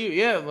 How about you?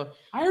 Yeah. Look.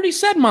 I already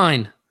said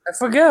mine. I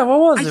forget. What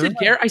was it?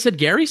 I said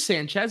Gary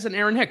Sanchez and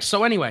Aaron Hicks.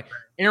 So anyway,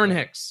 Aaron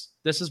Hicks.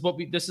 This is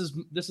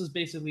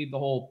basically the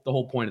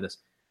whole point of this.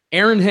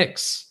 Aaron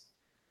Hicks.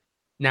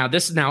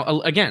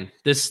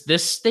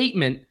 This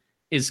statement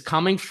is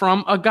coming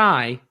from a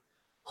guy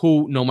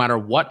who, no matter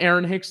what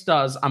Aaron Hicks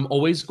does, I'm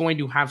always going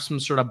to have some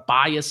sort of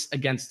bias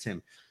against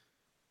him.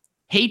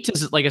 Hate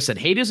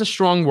is a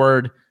strong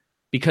word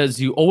because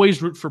you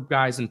always root for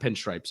guys in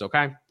pinstripes,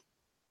 okay?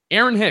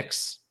 Aaron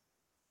Hicks,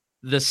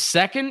 the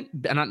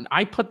second, and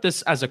I put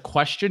this as a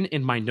question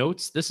in my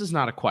notes. This is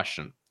not a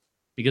question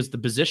because the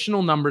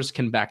positional numbers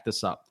can back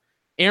this up.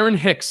 Aaron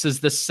Hicks is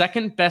the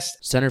second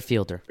best center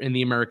fielder in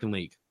the American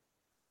League.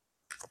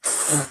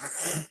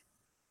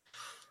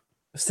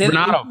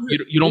 Renato,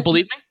 you don't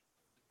believe me?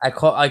 I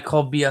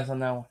call BS on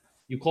that one.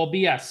 You call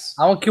BS.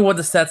 I don't care what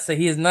the stats say.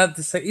 He is not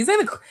the same. He's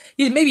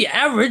maybe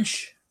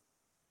average.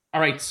 All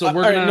right, so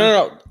we're gonna...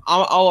 No.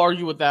 I'll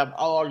argue with that.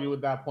 I'll argue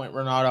with that point,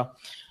 Renato.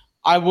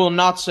 I will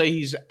not say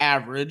he's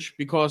average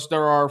because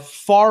there are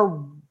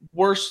far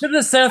worse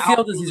the center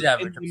fielders he's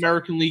average in the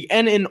American League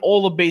and in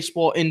all of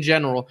baseball in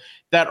general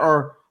that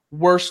are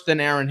worse than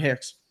Aaron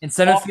Hicks. In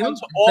center field,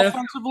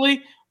 listen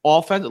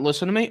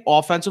to me.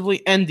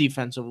 Offensively and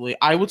defensively,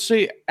 I would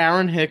say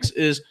Aaron Hicks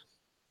is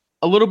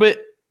a little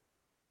bit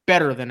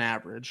better than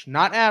average.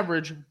 Not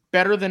average,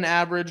 better than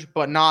average,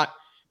 but not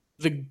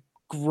the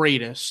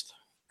greatest.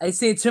 I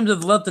say in terms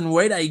of left and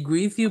right, I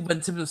agree with you, but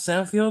in terms of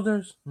center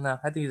fielders, no,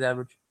 I think he's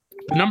average.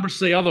 The numbers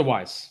say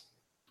otherwise.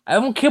 I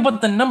don't care about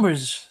the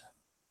numbers.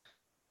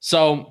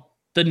 So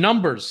the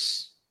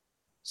numbers.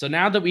 So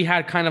now that we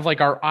had kind of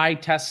like our eye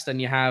test and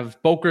you have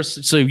Boker.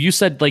 So you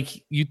said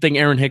like you think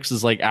Aaron Hicks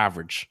is like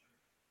average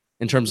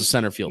in terms of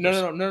center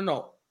fielders.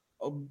 No.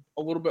 A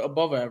little bit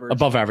above average.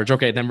 Above average.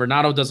 Okay, then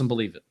Renato doesn't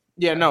believe it.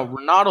 Yeah, no,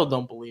 Renato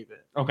don't believe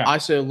it. Okay. I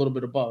say a little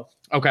bit above.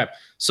 Okay.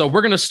 So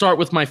we're going to start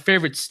with my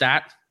favorite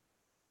stat.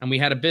 And we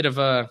had a bit of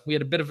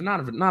not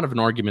of an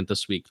argument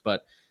this week,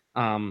 but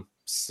Brett and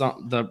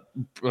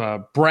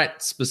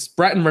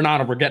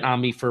Renato were getting on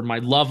me for my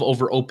love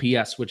over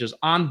OPS, which is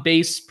on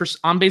base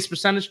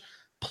percentage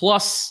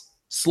plus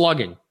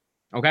slugging.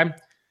 Okay,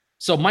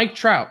 so Mike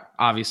Trout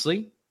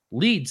obviously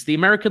leads the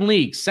American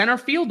League center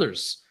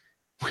fielders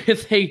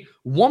with a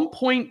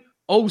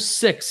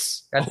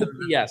 1.06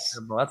 OPS.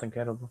 That's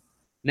incredible.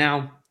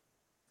 Now,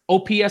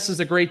 OPS is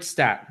a great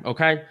stat.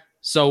 Okay,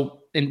 so.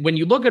 And when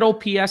you look at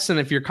OPS, and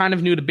if you're kind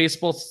of new to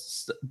baseball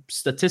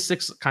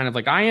statistics, kind of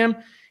like I am,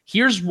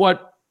 here's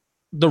what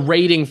the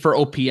rating for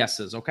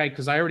OPS is, okay?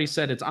 Because I already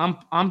said it's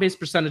on base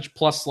percentage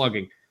plus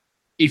slugging.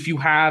 If you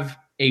have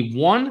a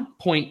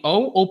 1.0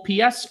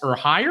 OPS or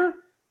higher,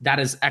 that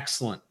is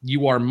excellent.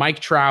 You are Mike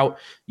Trout,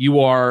 you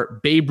are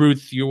Babe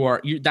Ruth,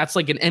 that's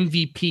like an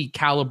MVP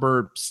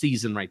caliber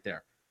season right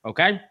there,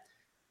 okay?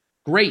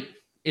 Great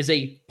is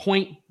a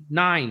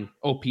 0.9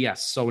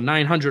 OPS, so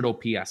 900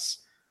 OPS.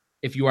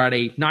 If you are at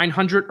a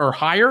 900 or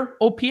higher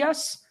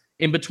OPS,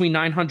 in between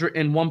 900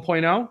 and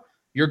 1.0,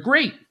 you're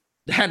great.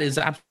 That is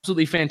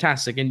absolutely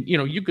fantastic. And,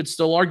 you could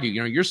still argue,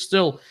 you're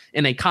still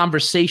in a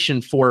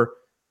conversation for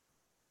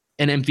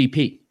an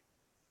MVP.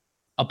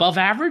 Above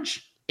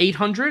average,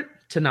 800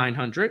 to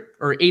 900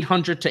 or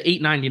 800 to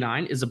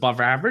 899 is above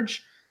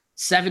average.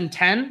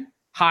 710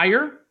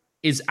 higher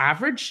is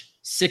average.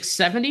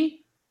 670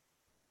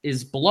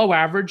 is below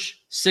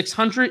average.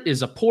 600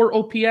 is a poor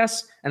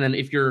OPS. And then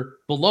if you're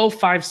below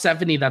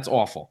 570, that's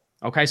awful.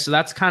 Okay, so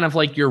that's kind of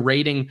like your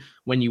rating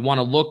when you want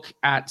to look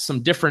at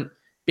some different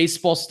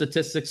baseball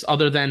statistics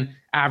other than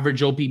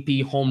average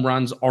OBP, home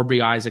runs,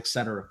 RBIs,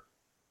 etc.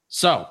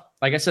 So,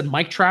 like I said,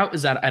 Mike Trout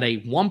is at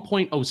a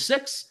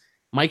 1.06.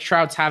 Mike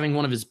Trout's having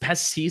one of his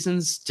best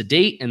seasons to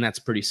date, and that's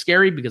pretty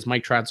scary because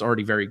Mike Trout's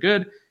already very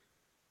good.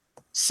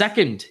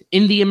 Second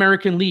in the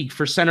American League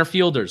for center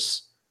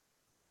fielders,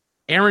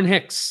 Aaron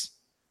Hicks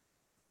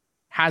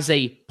has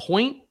a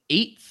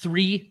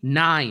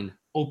 .839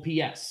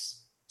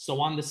 OPS.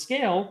 So on the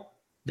scale,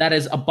 that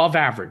is above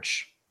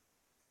average.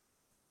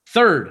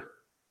 Third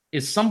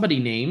is somebody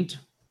named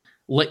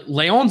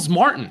Leonys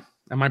Martin.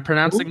 Am I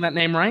pronouncing that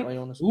name right?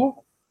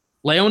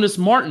 Leonys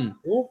Martin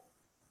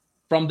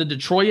from the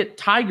Detroit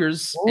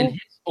Tigers, and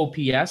his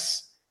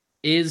OPS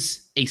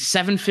is a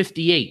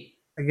 758.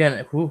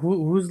 Again,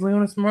 who's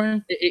Leonys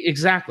Martin?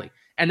 Exactly.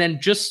 And then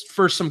just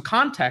for some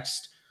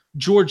context,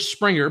 George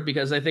Springer,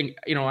 because I think,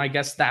 I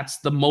guess that's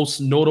the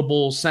most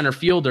notable center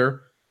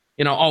fielder.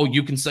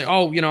 You can say,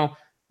 how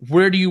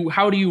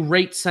do you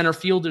rate center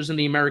fielders in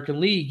the American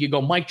League? You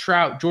go Mike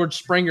Trout, George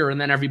Springer, and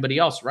then everybody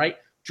else, right?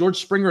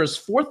 George Springer is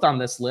fourth on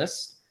this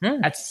list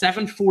at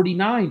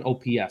 749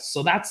 OPS.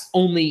 So that's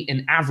only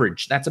an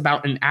average. That's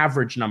about an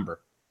average number.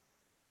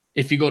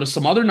 If you go to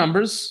some other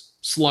numbers,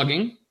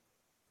 slugging,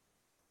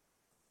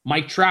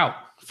 Mike Trout,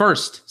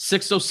 first,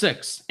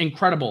 606,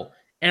 incredible.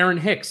 Aaron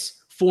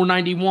Hicks,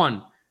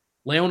 491.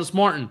 Leonys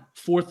Martin,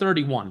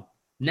 431.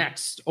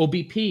 Next,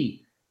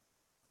 OBP.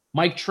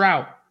 Mike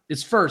Trout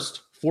is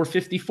first,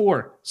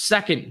 454.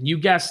 Second, you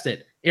guessed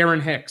it,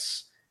 Aaron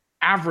Hicks.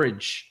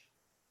 Average,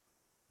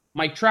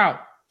 Mike Trout,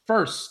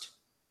 first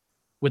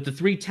with the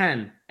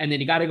 310. And then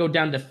you got to go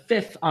down to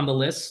fifth on the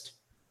list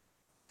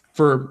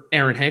for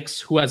Aaron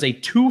Hicks, who has a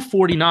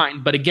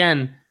 249. But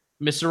again,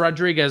 Mr.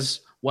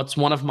 Rodriguez, what's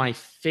one of my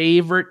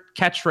favorite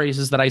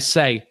catchphrases that I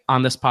say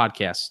on this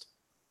podcast?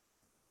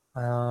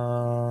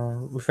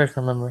 Refresh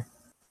my memory.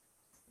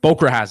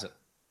 Boker has it.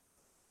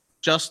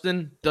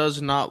 Justin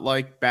does not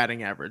like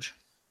batting average.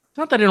 It's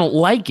not that I don't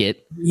like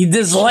it. He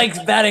dislikes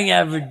batting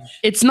average.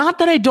 It's not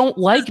that I don't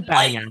like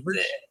batting average.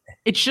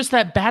 It's just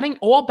that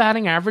all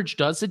batting average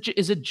does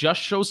is it just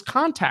shows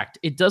contact.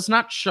 It does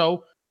not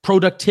show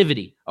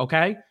productivity,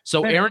 okay?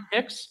 So Aaron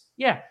Hicks,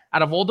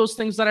 out of all those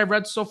things that I've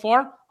read so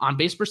far, on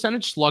base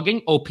percentage,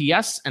 slugging,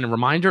 OPS, and a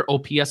reminder,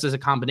 OPS is a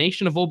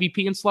combination of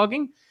OBP and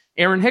slugging.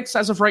 Aaron Hicks,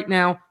 as of right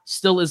now,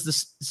 still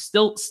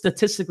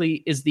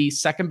statistically is the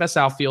second best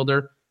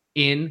outfielder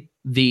in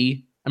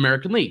the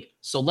American League.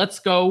 So let's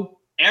go.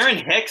 Aaron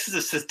Hicks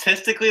is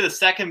statistically the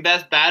second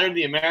best batter in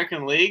the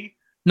American League?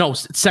 No,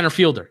 it's center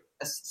fielder.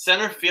 A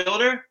center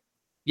fielder?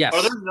 Yes.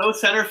 Are there no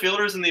center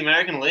fielders in the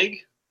American League?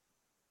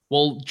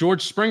 Well,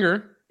 George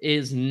Springer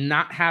is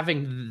not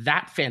having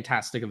that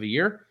fantastic of a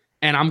year.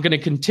 And I'm going to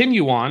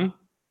continue on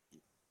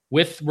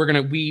with,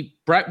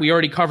 Brett, we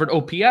already covered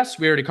OPS.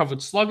 We already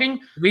covered slugging.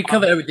 We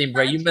covered everything,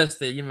 Brett. You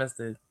missed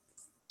it.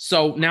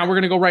 So now we're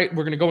going to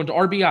go into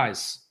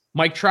RBIs.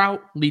 Mike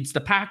Trout leads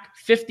the pack,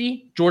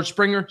 50. George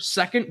Springer,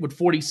 second with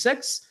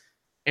 46.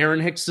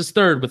 Aaron Hicks is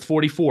third with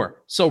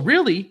 44. So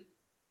really,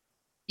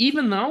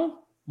 even though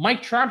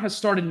Mike Trout has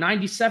started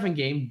 97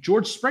 games,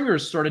 George Springer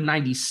has started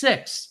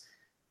 96.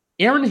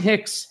 Aaron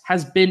Hicks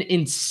has been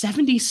in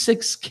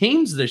 76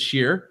 games this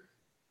year,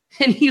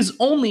 and he's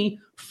only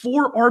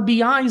 4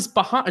 RBIs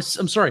behind.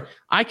 I'm sorry,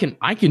 I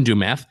can do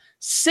math.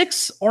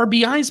 6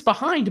 RBIs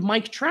behind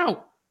Mike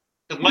Trout.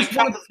 Because Mike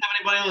Trout doesn't have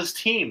anybody on his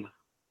team.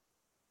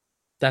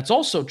 That's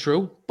also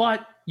true,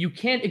 but you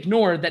can't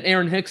ignore that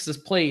Aaron Hicks has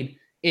played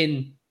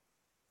in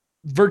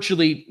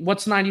virtually,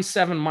 what's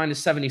 97 minus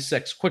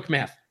 76? Quick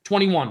math,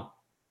 21.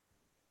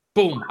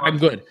 Boom, I'm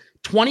good.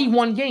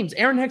 21 games.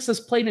 Aaron Hicks has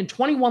played in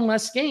 21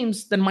 less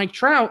games than Mike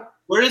Trout.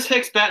 Where does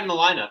Hicks bat in the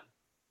lineup?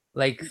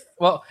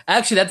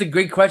 Actually, that's a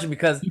great question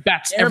because he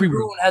bats Aaron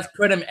everywhere. Boone has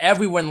put him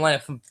everywhere in the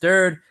lineup, from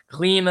third,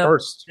 cleanup,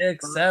 First.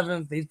 sixth,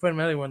 seventh. He's put him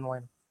everywhere in the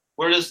lineup.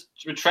 Where does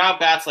Trout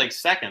bats like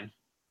second?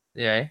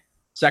 Yeah.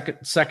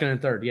 Second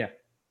and third, yeah.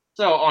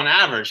 So on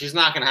average, he's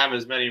not going to have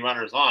as many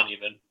runners on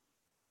even.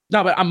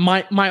 No, but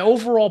my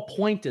overall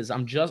point is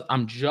I'm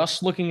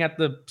just looking at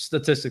the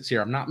statistics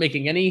here. I'm not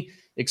making any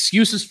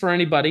excuses for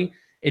anybody.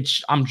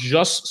 I'm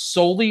just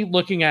solely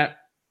looking at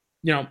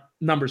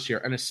numbers here,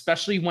 and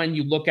especially when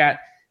you look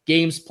at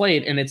games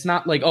played, and it's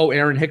not like, oh,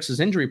 Aaron Hicks is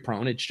injury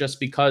prone. It's just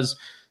because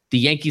the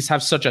Yankees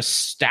have such a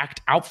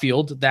stacked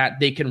outfield that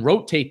they can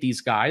rotate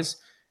these guys.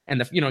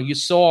 And you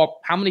saw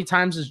how many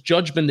times has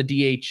Judge been the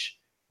DH?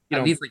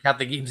 At least half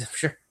the games, I'm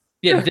sure.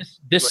 Yeah,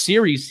 this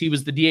series, he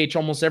was the DH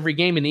almost every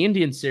game in the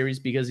Indian series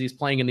because he's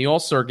playing in the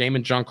All-Star game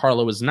and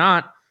Giancarlo is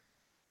not.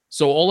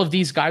 So all of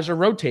these guys are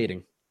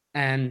rotating.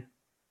 And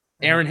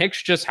Aaron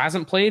Hicks just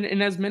hasn't played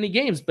in as many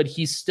games, but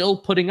he's still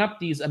putting up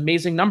these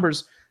amazing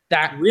numbers.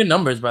 Career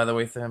numbers, by the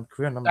way, for him.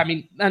 Career numbers. I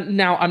mean,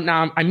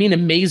 I mean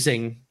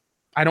amazing.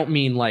 I don't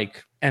mean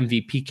like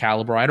MVP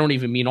caliber. I don't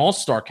even mean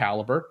All-Star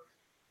caliber.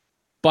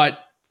 But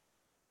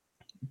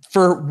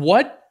for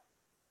what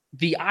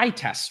the eye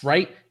test,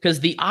 right? Because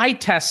the eye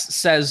test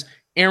says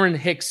Aaron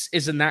Hicks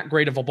isn't that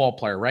great of a ball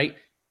player, right?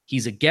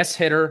 He's a guess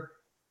hitter.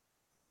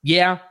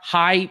 Yeah,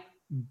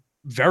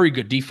 very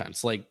good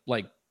defense, like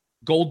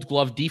Gold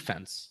Glove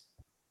defense.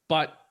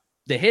 But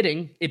the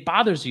hitting, it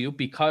bothers you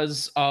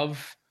because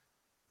of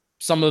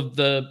some of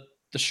the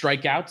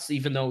strikeouts,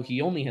 even though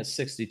he only has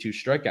 62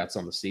 strikeouts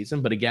on the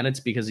season. But again, it's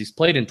because he's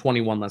played in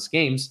 21 less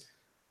games.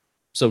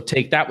 So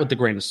take that with a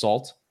grain of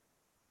salt.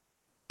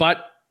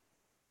 But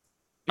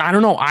I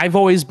don't know. I've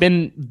always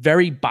been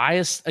very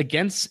biased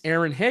against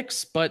Aaron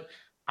Hicks, but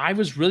I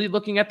was really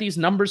looking at these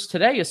numbers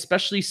today,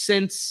 especially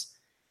since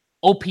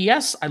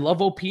OPS. I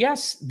love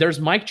OPS. There's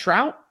Mike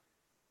Trout.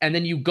 And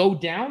then you go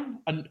down,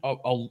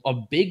 a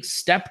big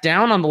step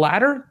down on the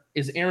ladder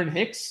is Aaron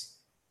Hicks.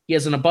 He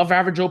has an above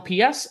average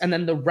OPS. And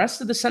then the rest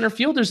of the center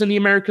fielders in the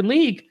American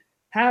League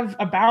have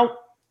about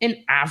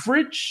an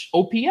average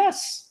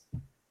OPS.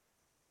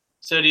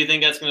 So do you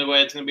think that's going to be the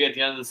way it's going to be at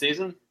the end of the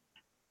season?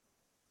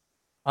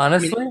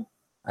 Honestly,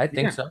 I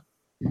think so.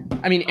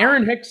 I mean,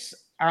 Aaron Hicks,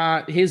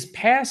 his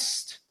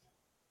past.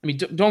 I mean,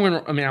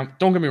 don't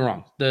get me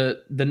wrong.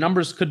 The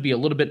numbers could be a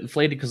little bit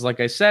inflated because, like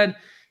I said,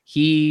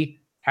 he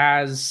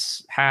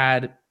has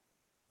had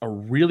a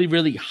really,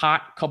 really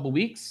hot couple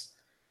weeks.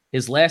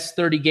 His last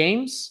 30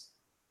 games,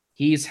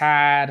 he's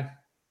had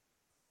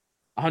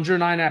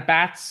 109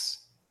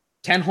 at-bats,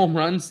 10 home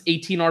runs,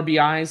 18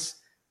 RBIs,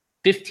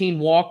 15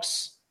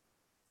 walks,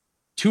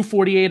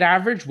 248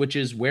 average, which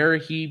is where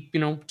he,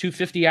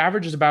 250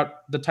 average is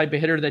about the type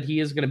of hitter that he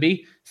is going to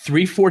be,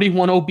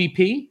 341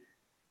 OBP,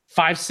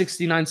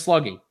 569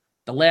 slugging.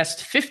 The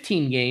last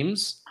 15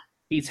 games,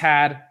 he's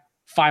had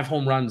 5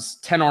 home runs,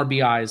 10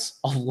 RBIs,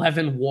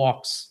 11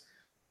 walks,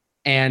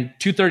 and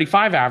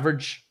 235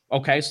 average.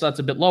 Okay, so that's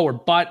a bit lower,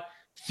 but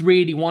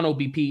 381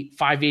 OBP,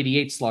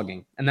 588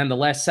 slugging. And then the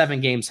last 7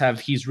 games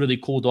he's really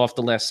cooled off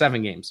the last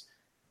 7 games.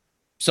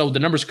 So the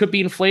numbers could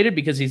be inflated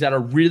because he's had a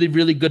really,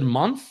 really good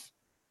month.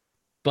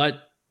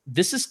 But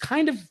this is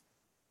kind of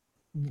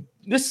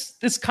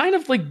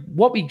like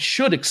what we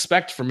should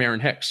expect from Aaron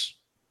Hicks.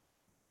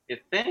 You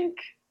think?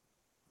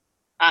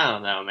 I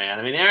don't know, man.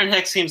 I mean, Aaron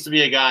Hicks seems to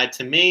be a guy,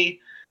 to me,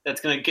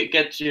 that's going to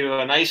get you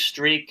a nice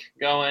streak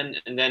going,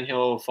 and then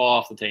he'll fall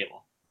off the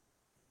table.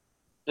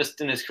 Just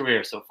in his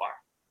career so far.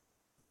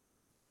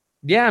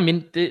 Yeah, I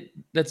mean,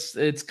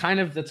 that's kind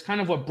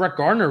of what Brett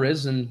Gardner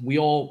is, and we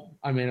all,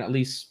 I mean, at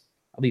least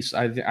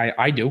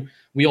I do.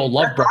 We all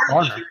love Brett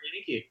Gardner.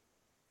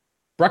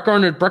 Brett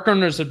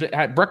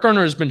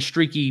Gardner has been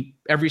streaky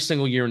every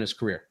single year in his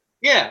career.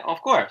 Yeah,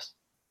 of course.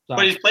 So,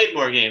 but he's played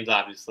more games,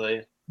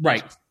 obviously.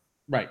 Right.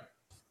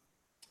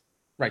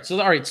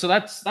 So all right, so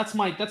that's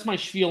my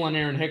spiel on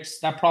Aaron Hicks.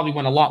 That probably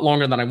went a lot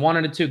longer than I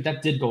wanted it to.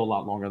 That did go a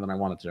lot longer than I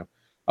wanted to.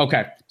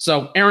 Okay,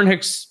 so Aaron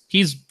Hicks,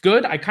 he's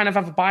good. I kind of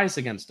have a bias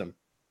against him,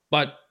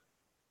 but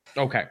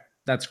okay,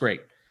 that's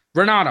great.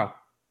 Renato,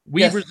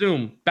 we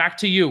resume back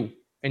to you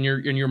in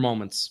your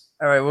moments.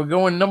 All right, we're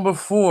going number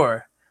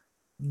 4.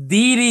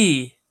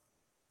 Didi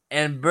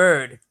and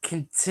Bird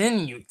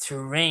continue to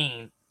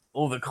reign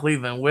over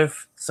Cleveland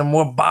with some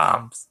more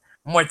bombs,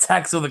 more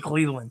attacks over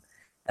Cleveland.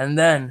 And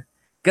then,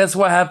 guess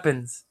what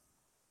happens?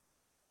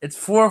 It's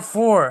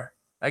 4-4.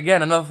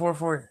 Again, another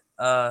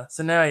 4-4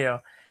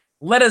 scenario.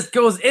 Lettuce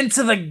goes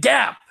into the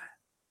gap.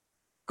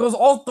 Goes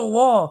off the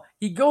wall.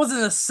 He goes in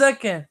the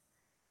second.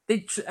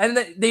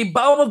 They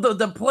bobbled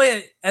the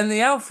play in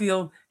the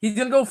outfield. He's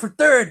going to go for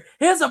third.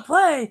 Here's a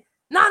play.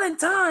 Not in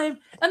time.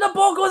 And the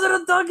ball goes in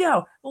the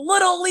dugout.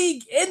 Little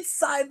League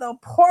inside the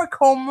park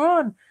home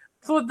run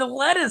for the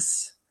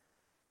Lettuce.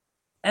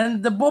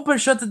 And the bullpen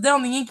shuts it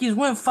down. The Yankees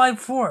win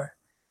 5-4.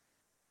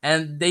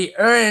 And they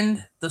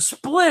earned the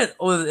split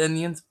over the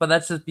Indians. But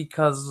that's just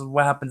because of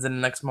what happens in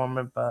the next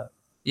moment. But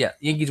yeah,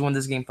 Yankees win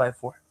this game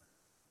 5-4. All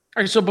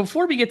right, so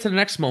before we get to the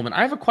next moment,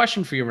 I have a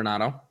question for you,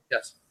 Renato.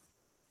 Yes.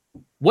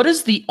 What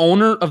is the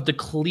owner of the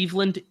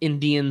Cleveland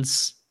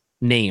Indians'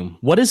 name?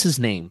 What is his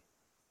name?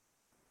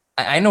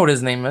 I know what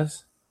his name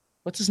is.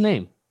 What's his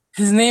name?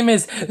 His name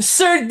is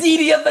Sir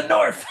Didi of the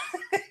North.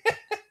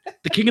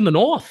 The King of the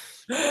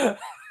North.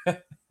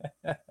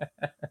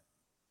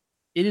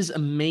 It is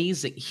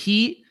amazing.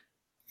 He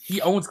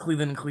owns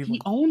Cleveland and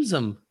Cleveland. He owns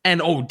them.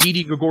 And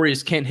Didi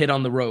Gregorius can't hit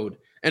on the road.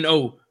 And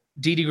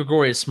Didi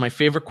Gregorius, my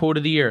favorite quote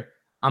of the year.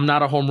 I'm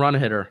not a home run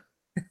hitter.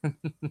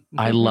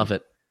 I love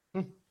it.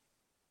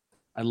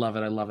 I love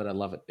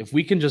it. If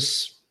we can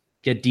just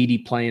get Didi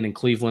playing in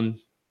Cleveland,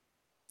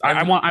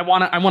 I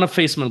want to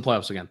face him in the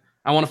playoffs again.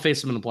 I want to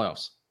face him in the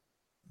playoffs.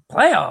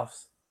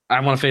 Playoffs? I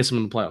want to face them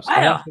in the playoffs.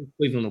 I want to face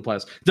Cleveland in the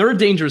playoffs. They're a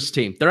dangerous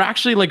team. They're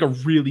actually like a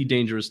really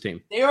dangerous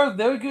team. They are a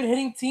very good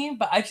hitting team,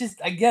 but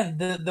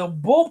the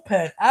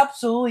bullpen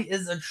absolutely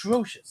is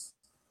atrocious.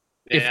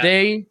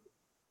 Yeah.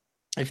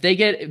 If they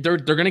get, they're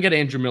going to get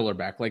Andrew Miller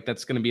back. Like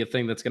that's going to be a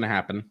thing that's going to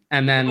happen.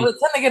 And then by the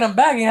time they get him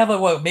back, you have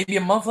maybe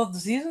a month left the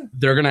season.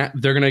 They're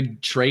gonna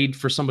trade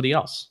for somebody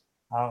else.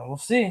 We'll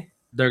see.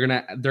 They're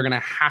gonna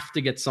have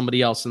to get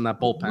somebody else in that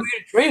bullpen. Who are you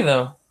gonna trade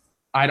though?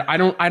 I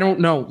don't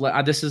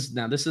know. This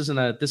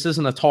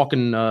isn't a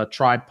talking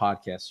tribe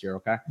podcast here,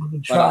 okay?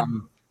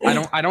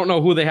 But, I don't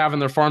know who they have in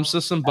their farm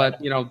system,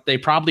 but they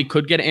probably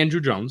could get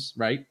Andrew Jones,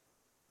 right?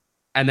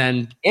 And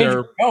then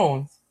Andrew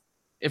Jones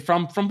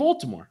from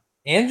Baltimore.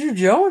 Andrew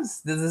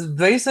Jones, this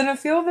base center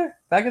fielder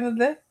back in the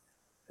day.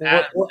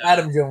 Or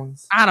Adam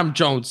Jones. Adam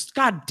Jones.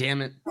 God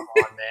damn it. Come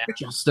on, man.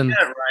 Justin. Get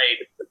it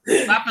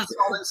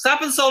right.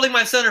 Stop insulting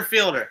my center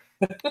fielder.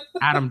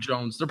 Adam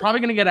Jones. They're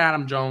probably going to get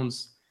Adam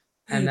Jones.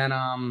 And then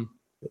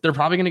they're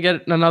probably going to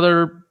get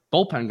another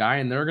bullpen guy,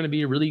 and they're going to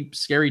be a really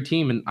scary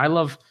team. And I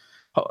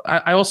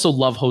also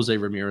love Jose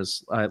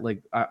Ramirez.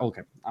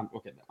 Okay, I'm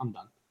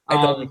done. I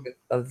don't like it.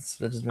 That's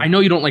just me. I know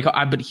you don't like,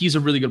 but he's a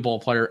really good ball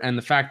player, and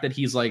the fact that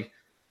he's like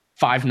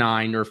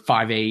 5'9" or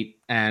 5'8",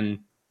 and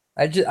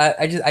I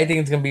think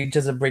it's gonna be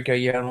just a breakout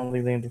year. I don't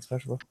think anything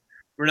special.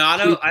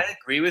 Renato, I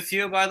agree with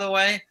you, by the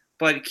way,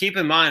 but keep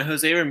in mind,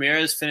 Jose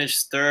Ramirez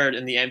finished third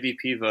in the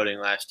MVP voting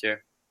last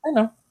year. I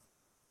know.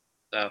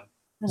 So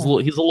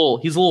he's a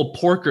little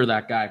porker,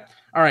 that guy.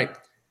 All right,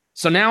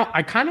 so now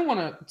I kind of want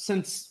to,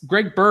 since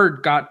Greg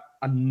Bird got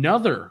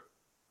another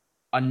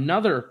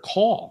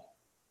call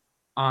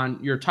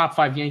on your top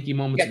 5 Yankee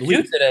moments of the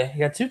week. You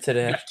got two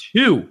today. You got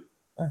 2.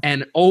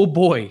 And oh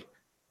boy,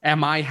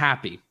 am I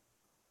happy.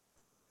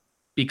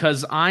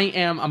 Because I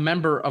am a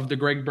member of the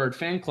Greg Bird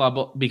fan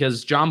club,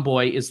 because John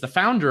Boy is the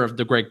founder of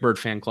the Greg Bird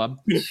fan club.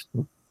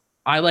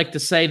 I like to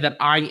say that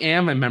I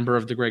am a member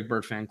of the Greg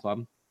Bird fan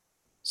club.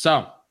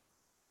 So,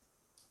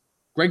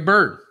 Greg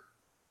Bird.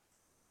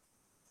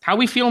 How are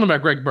we feeling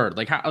about Greg Bird?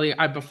 Like,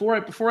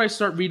 before I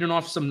start reading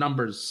off some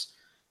numbers,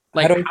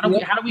 like how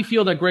do we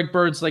feel that Greg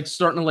Bird's like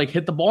starting to like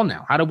hit the ball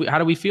now? How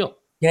do we feel?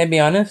 Can I be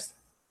honest?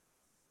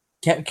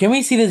 Can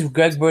we see this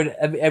Greg Bird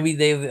every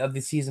day of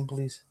the season,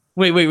 please?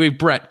 Wait,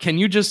 Brett. Can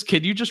you just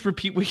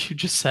repeat what you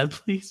just said,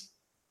 please?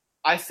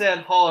 I said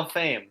Hall of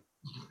Fame.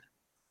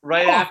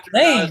 Right Hall after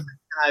of Fame. Can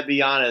I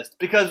be honest?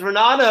 Because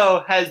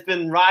Renato has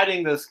been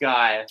riding this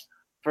guy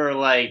for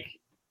like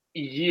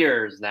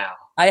years now.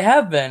 I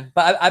have been,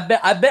 but I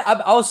bet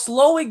I was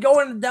slowly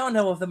going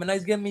downhill with him, and now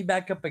he's getting me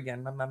back up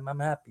again. I'm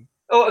happy.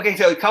 Oh, okay.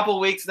 So a couple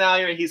weeks now,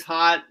 he's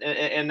hot,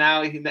 and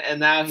now he's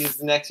the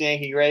next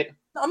Yankee great.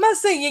 I'm not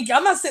saying Yankee.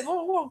 I'm not saying.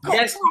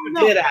 Yes, you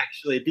did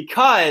actually,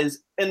 because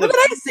when did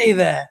I say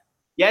that?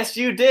 Yes,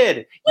 you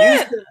did. When? You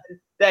said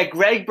that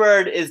Greg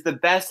Bird is the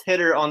best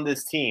hitter on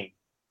this team.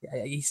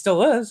 Yeah, he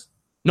still is.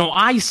 No,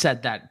 I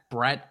said that,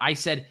 Brett. I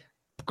said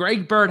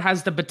Greg Bird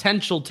has the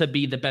potential to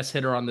be the best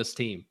hitter on this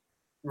team.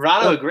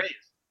 Renato agrees.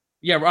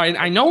 Yeah,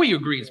 I know he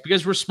agrees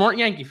because we're smart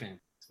Yankee fans.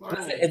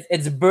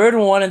 It's Bird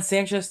 1 and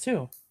Sanchez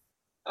 2.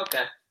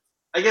 Okay.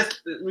 I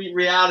guess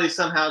reality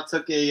somehow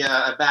took a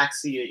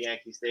backseat at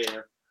Yankee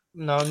Stadium.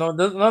 No.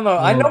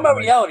 I know my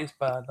reality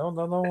spot. Don't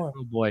worry.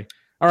 Oh boy.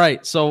 All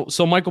right. So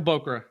Michael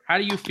Bokra, how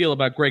do you feel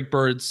about Greg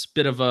Bird's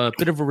bit of a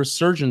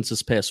resurgence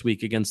this past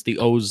week against the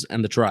O's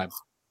and the Tribe?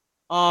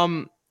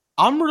 I'm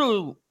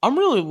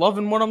really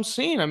loving what I'm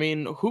seeing. I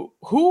mean,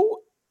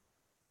 who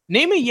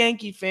name a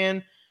Yankee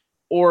fan,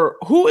 or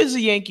who is a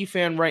Yankee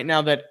fan right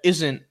now that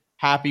isn't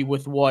happy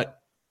with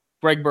what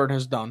Greg Bird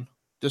has done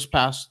this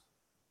past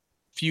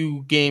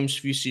few games,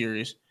 few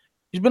series?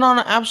 He's been on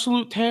an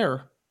absolute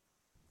tear.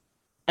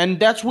 And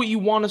that's what you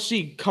want to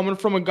see coming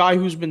from a guy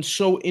who's been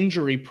so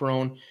injury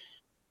prone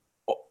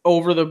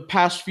over the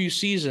past few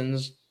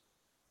seasons.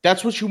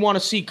 That's what you want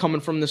to see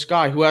coming from this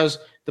guy who has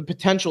the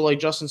potential, like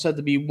Justin said,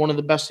 to be one of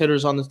the best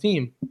hitters on the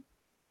team.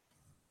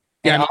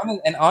 Yeah,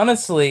 and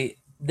honestly,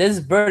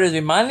 this Bird is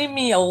reminding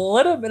me a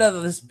little bit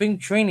of the spring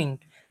training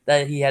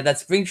that he had, that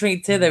spring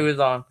training tip that he was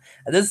on.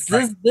 This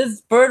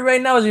Bird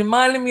right now is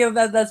reminding me of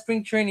that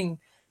spring training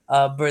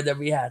Bird that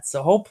we had.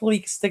 So hopefully he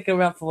can stick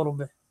around for a little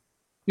bit.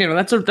 You know,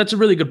 that's a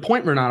really good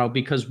point, Renato,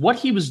 because what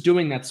he was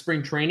doing that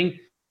spring training,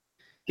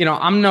 you know,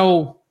 I'm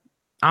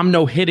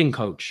no hitting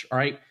coach, all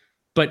right?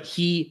 But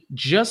he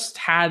just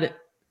had,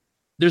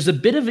 there's a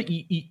bit of it,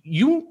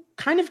 you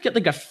kind of get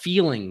like a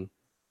feeling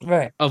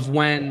right of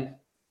when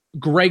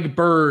Greg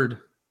Bird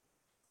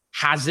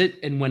has it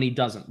and when he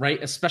doesn't,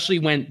 right? Especially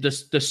when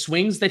the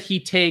swings that he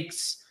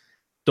takes,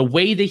 the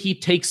way that he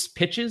takes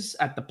pitches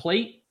at the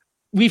plate.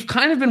 We've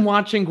kind of been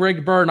watching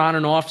Greg Bird on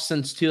and off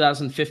since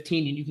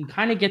 2015, and you can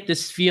kind of get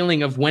this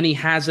feeling of when he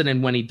has it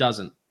and when he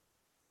doesn't.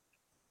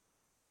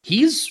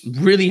 He's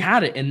really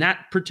had it in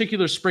that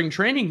particular spring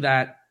training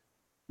that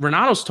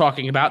Renato's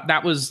talking about.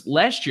 That was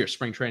last year's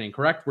spring training,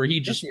 correct? Where he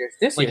just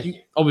this year.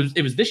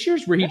 It was this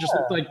year's where he just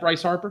looked like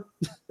Bryce Harper.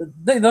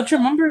 Don't you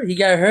remember he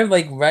got hurt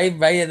like right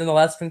in the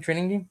last spring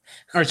training game?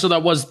 All right, so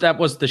that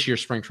was this year's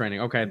spring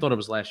training. Okay, I thought it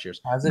was last year's.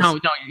 No,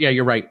 yeah,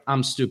 you're right.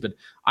 I'm stupid.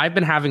 I've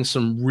been having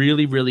some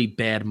really, really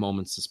bad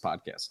moments this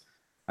podcast.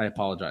 I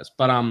apologize,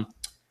 but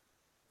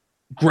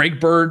Greg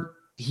Bird,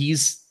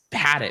 he's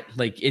had it.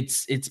 Like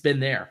it's been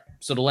there.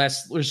 So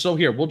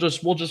here we'll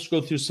just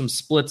go through some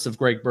splits of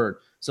Greg Bird.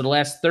 So the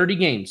last 30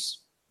 games,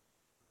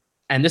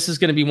 and this is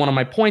going to be one of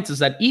my points, is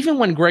that even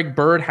when Greg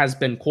Bird has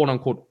been quote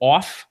unquote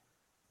off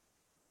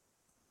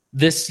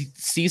this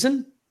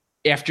season,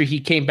 after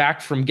he came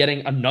back from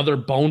getting another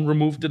bone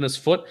removed in his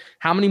foot,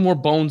 how many more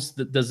bones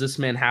does this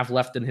man have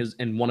left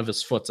in one of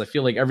his foots? I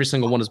feel like every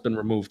single one has been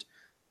removed.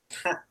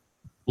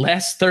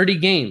 Last 30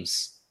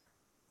 games,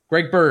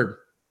 Greg Bird,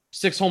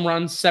 6 home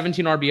runs,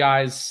 17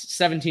 RBIs,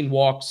 17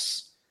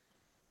 walks,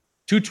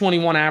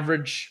 221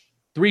 average,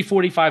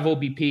 345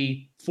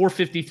 OBP,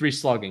 .453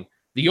 slugging.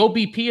 The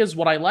OBP is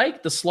what I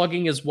like. The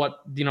slugging is what,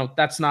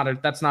 that's not a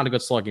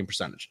good slugging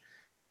percentage.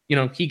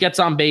 He gets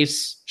on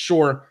base,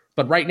 sure,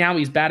 but right now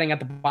he's batting at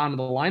the bottom of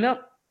the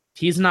lineup.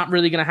 He's not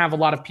really going to have a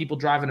lot of people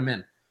driving him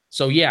in.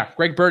 So yeah,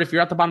 Greg Bird, if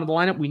you're at the bottom of the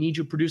lineup, we need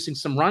you producing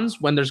some runs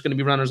when there's going to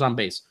be runners on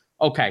base.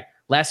 Okay,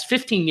 last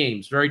 15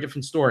 games, very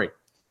different story.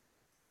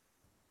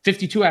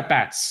 52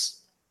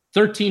 at-bats,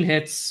 13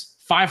 hits,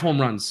 5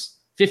 home runs,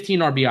 15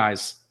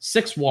 RBIs,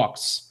 6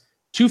 walks,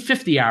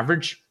 250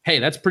 average. Hey,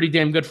 that's pretty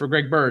damn good for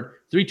Greg Bird.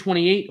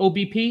 328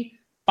 OBP,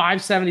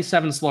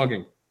 577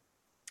 slugging.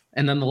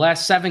 And then the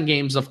last 7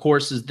 games, of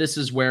course, this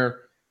is where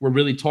we're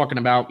really talking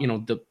about,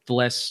 the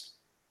last,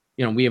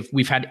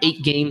 we've had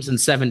 8 games in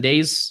 7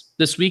 days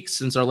this week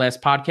since our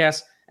last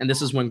podcast. And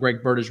this is when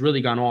Greg Bird has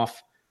really gone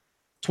off.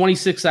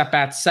 26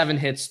 at-bats, 7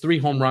 hits, 3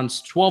 home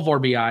runs, 12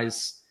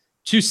 RBIs,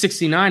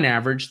 269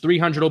 average,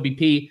 300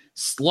 OBP,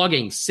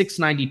 slugging,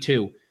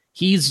 692.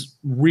 He's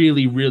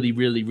really, really,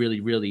 really, really,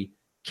 really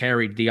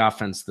carried the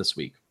offense this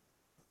week.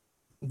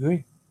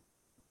 Agree.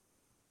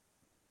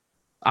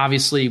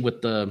 Obviously,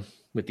 with the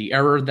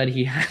error that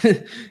he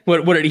had,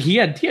 he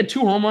had 2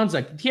 home runs.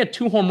 He had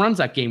 2 home runs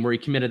that game where he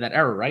committed that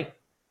error, right?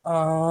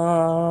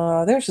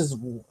 There's just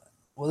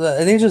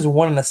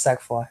one in a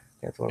sac fly.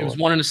 It was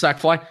 1 in a sac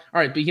fly. All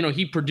right, but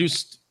he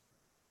produced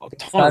a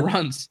ton of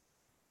runs.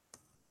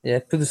 Yeah,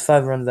 produced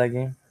 5 runs that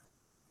game.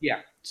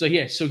 Yeah, so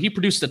he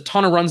produced a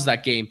ton of runs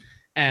that game,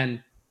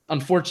 and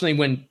unfortunately,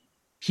 when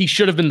he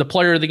should have been the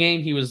player of the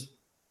game, he was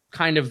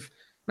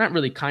not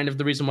really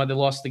the reason why they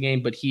lost the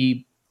game, but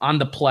he on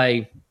the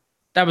play.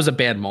 That was a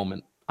bad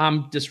moment.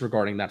 I'm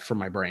disregarding that from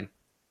my brain.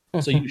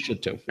 So you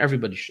should too.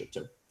 Everybody should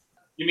too.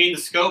 You mean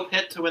the scope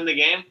hit to win the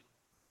game?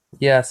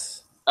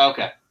 Yes.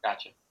 Okay,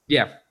 gotcha.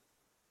 Yeah.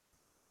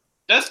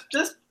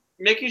 Just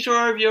making sure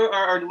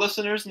our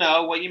listeners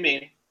know what you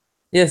mean.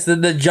 Yes,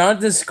 the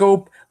Jonathan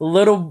Scope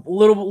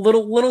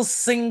little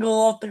single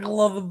off the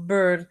glove of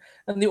Bird,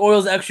 and the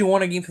Orioles actually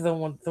won a game for their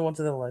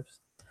lives.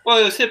 Well,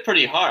 it was hit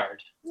pretty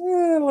hard.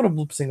 A little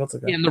bloop single to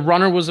go. Yeah, and the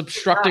runner was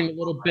obstructing a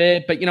little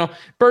bit, but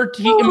Bird,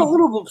 a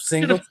little bloop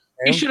single.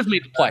 He should have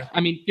made the play.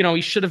 I mean,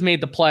 he should have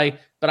made the play,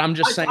 but I'm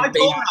just saying. I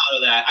told him out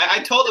of that.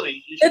 I told him.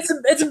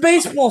 It's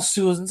baseball,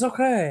 Susan. It's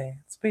okay.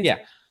 It's baseball.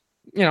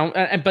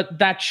 Yeah, but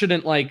that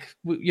shouldn't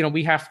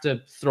we have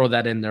to throw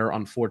that in there.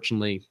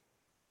 Unfortunately,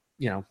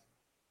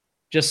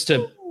 just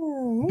to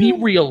be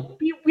real.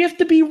 We have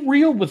to be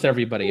real with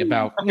everybody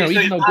about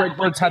even though Greg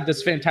Bird's had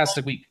this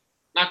fantastic week.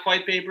 Not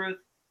quite Babe Ruth.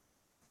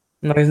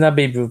 No, he's not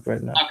Babe Ruth right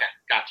now. Okay,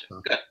 gotcha.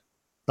 Good.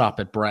 Stop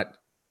it, Brett.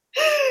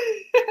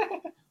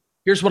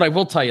 Here's what I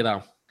will tell you,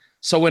 though.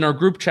 So in our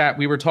group chat,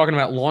 we were talking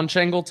about launch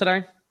angle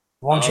today.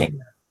 Launch angle.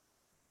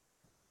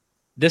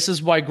 This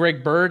is why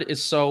Greg Bird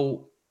is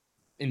so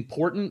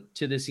important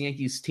to this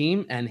Yankees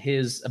team and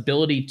his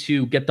ability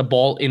to get the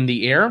ball in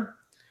the air.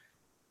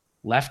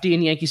 Lefty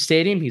in Yankee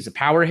Stadium, he's a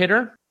power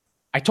hitter.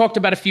 I talked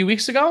about a few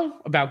weeks ago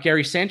about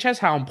Gary Sanchez,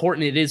 how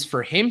important it is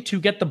for him to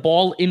get the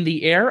ball in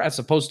the air as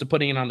opposed to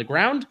putting it on the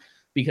ground,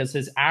 because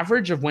his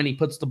average of when he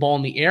puts the ball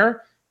in the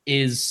air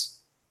is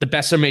the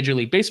best in Major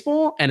League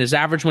Baseball, and his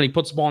average when he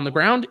puts the ball on the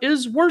ground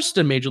is worse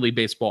than Major League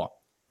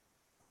Baseball.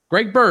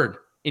 Greg Bird,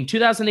 in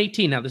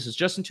 2018, now this is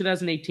just in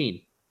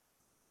 2018,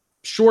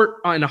 short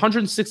in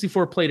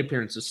 164 plate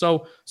appearances,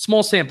 so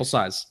small sample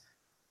size.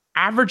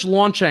 Average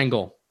launch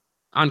angle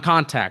on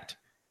contact,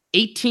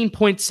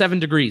 18.7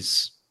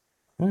 degrees.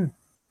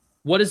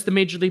 What is the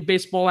Major League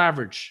Baseball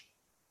average?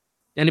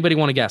 Anybody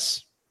want to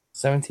guess?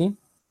 17?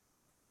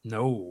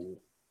 No.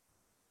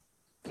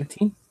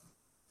 15?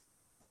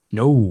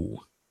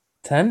 No.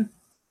 10?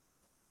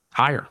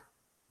 Higher.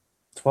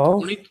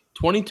 12?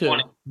 22.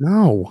 20.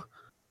 No.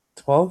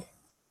 12?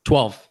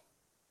 12.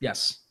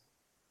 Yes.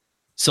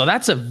 So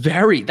that's a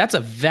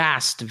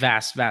vast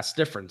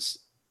difference.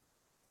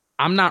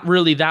 I'm not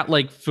really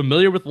that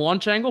familiar with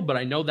launch angle, but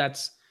I know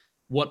that's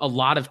what a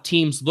lot of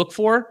teams look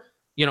for.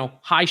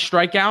 High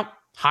strikeout,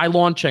 high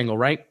launch angle,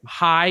 right?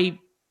 High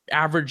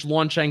average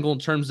launch angle in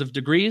terms of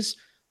degrees.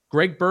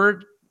 Greg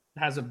Bird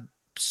has a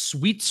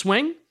sweet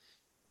swing.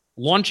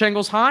 Launch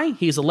angle's high.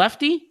 He's a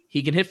lefty.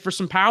 He can hit for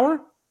some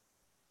power.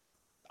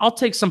 I'll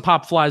take some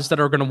pop flies that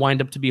are going to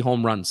wind up to be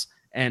home runs.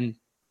 And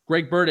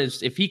Greg Bird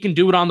if he can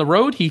do it on the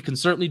road, he can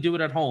certainly do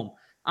it at home.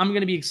 I'm going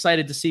to be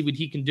excited to see what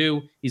he can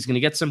do. He's going to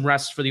get some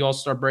rest for the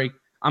All-Star break.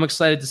 I'm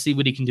excited to see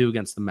what he can do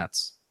against the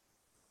Mets.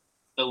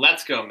 The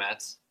Let's Go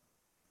Mets.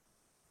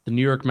 The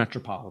New York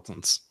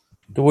Metropolitans.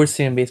 The worst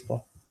team in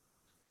baseball.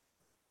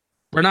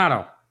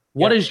 Renato,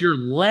 what is your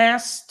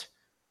last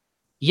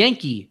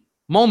Yankee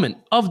moment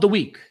of the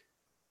week?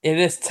 It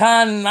is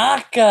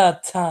Tanaka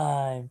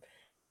time.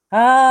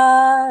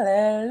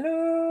 Hallelujah.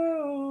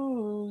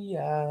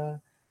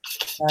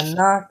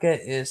 Tanaka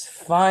is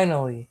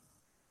finally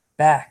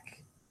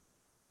back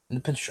in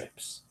the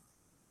pinstripes.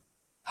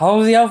 How long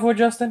was he out for,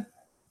 Justin?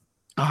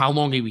 How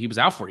long he was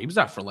out for? He was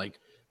out for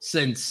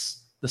since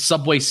the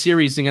Subway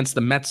Series against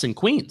the Mets and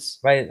Queens.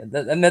 Right.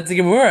 And that's the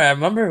game I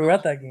remember we were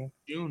at that game.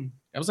 June.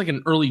 That was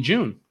in early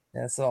June.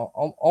 Yeah, so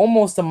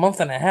almost a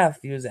month and a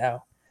half he was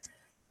out.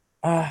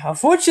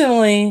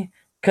 Unfortunately,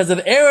 because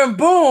of Aaron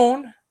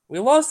Boone, we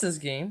lost this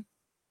game,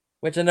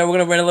 which I know we're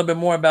gonna rant a little bit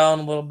more about in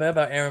a little bit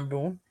about Aaron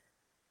Boone.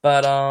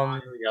 But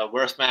Here we go.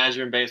 Worst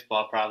manager in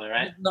baseball, probably,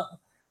 right? no,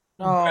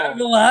 No.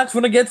 relax.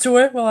 We're gonna get to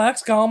it.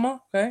 Relax,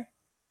 calma. Okay.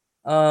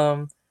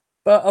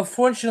 But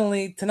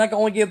unfortunately, Tanaka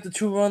only gave up the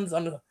 2 runs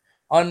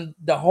on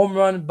the home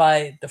run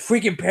by the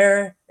freaking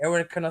pair,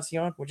 Aaron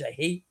Encarnacion, which I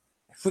hate.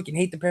 I freaking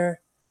hate the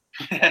pair.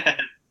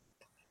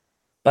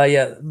 But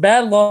yeah,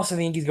 bad loss for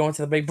the Yankees going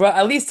to the break. But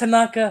at least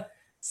Tanaka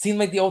seemed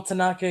like the old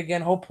Tanaka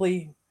again.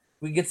 Hopefully,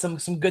 we get some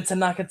good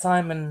Tanaka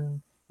time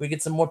and we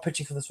get some more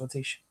pitching for this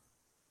rotation.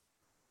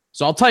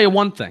 So I'll tell you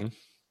one thing.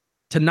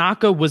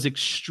 Tanaka was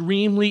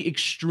extremely,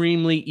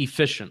 extremely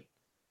efficient.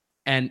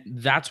 And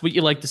that's what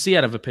you like to see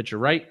out of a pitcher,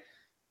 right?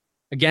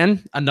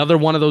 Again, another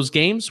one of those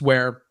games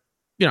where,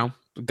 the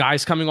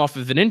guy's coming off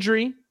of an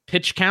injury,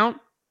 pitch count,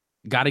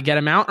 got to get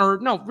him out. Or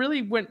no,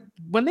 really,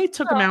 when they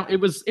took him out, it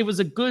was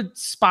a good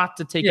spot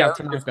to take out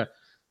Tanaka.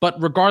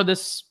 But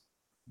regardless,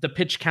 the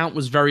pitch count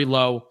was very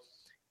low.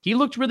 He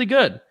looked really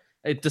good,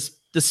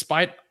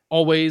 despite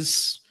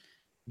always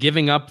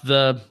giving up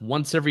the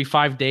once every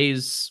 5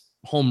 days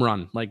home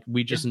run. Like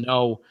we just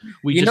know,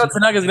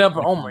 Tanaka's gonna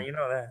for homer. You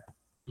know that.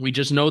 We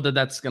just know that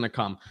that's going to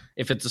come.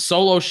 If it's a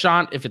solo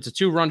shot, if it's a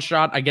 2-run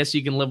shot, I guess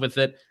you can live with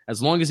it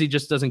as long as he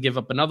just doesn't give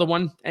up another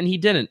one. And he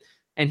didn't.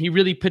 And he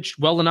really pitched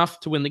well enough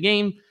to win the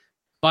game,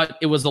 but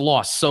it was a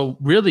loss. So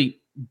really,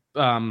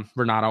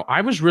 Renato,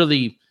 I was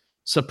really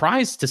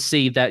surprised to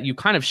see that you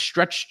kind of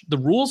stretched the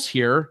rules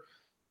here,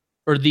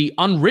 or the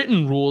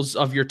unwritten rules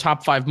of your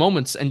top 5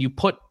 moments, and you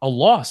put a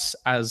loss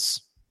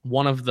as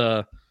one of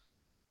the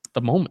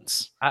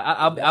moments.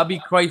 I'll be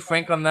quite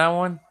frank on that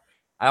one.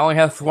 I only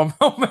have 4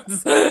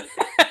 moments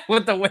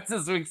with the wins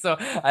this week, so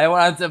I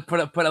wanted to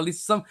put at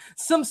least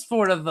some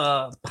sort of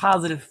a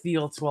positive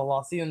feel to a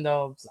loss, even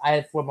though I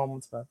had 4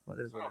 moments. But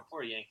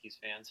Poor Yankees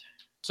fans.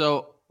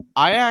 So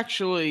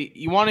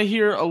you want to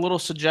hear a little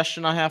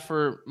suggestion I have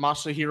for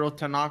Masahiro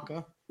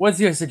Tanaka? What's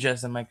your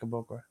suggestion, Michael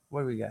Booker?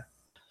 What do we got?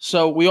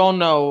 So we all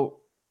know,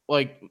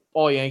 like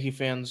all Yankee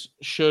fans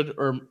should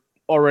or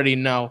already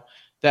know,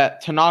 that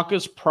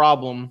Tanaka's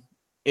problem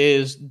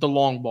is the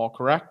long ball,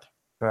 correct?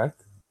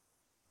 Correct.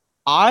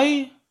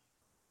 I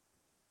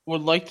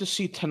would like to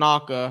see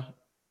Tanaka,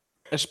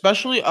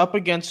 especially up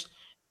against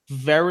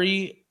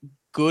very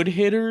good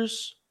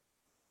hitters.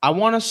 I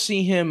want to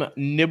see him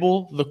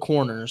nibble the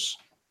corners.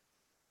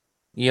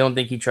 You don't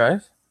think he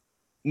tries?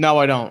 No,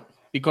 I don't.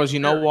 Because you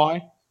know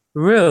why?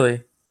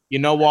 Really? You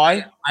know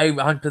why? I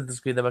 100%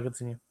 disagree. That, but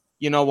continue.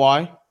 You know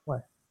why?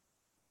 Why?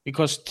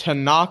 Because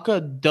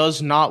Tanaka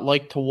does not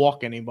like to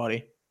walk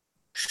anybody.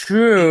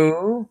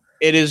 True.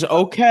 It is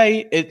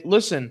okay.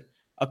 Listen,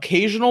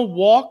 occasional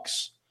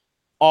walks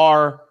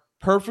are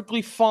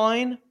perfectly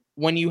fine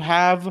when you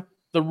have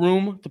the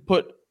room to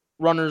put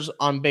runners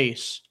on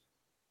base.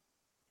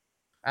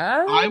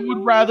 I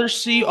would rather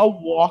see a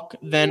walk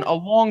than a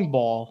long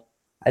ball.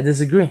 I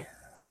disagree.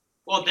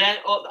 Well,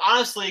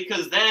 honestly,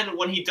 because then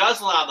when he does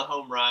allow the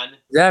home run,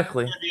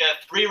 Exactly. it's going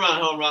to be a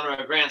 3-run home run or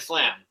a grand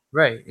slam.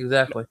 Right.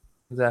 Exactly.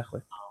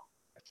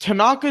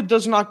 Tanaka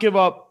does not give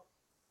up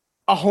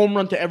a home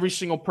run to every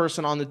single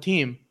person on the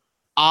team.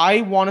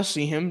 I want to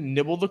see him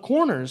nibble the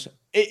corners.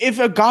 If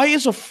a guy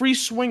is a free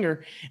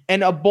swinger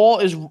and a ball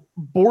is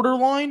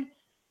borderline,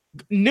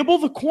 nibble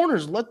the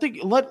corners. Let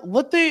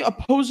the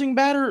opposing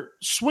batter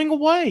swing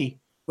away.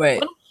 Wait.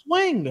 Let him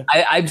swing.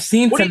 I've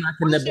seen Tanaka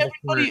nibble the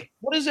corner.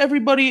 What is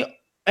everybody?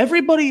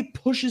 Everybody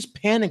pushes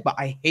panic, but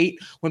I hate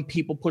when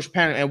people push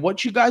panic. And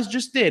what you guys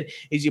just did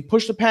is you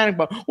push the panic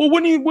button. Well,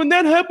 when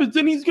that happens,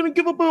 then he's gonna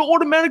give up an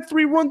automatic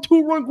 3-run,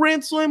 2-run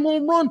grand slam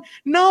home run.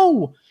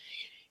 No,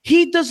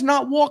 he does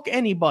not walk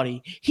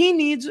anybody. He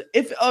needs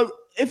if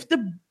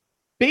the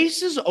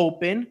base is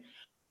open,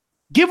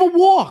 give a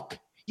walk.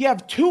 You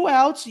have 2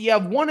 outs, you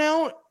have 1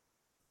 out,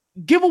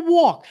 give a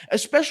walk,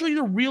 especially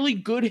the really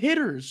good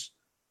hitters,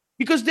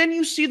 because then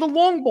you see the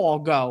long ball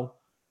go.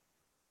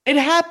 It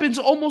happens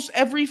almost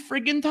every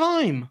friggin'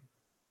 time.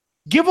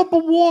 Give up a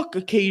walk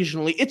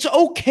occasionally. It's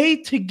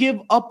okay to give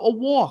up a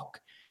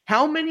walk.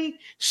 How many?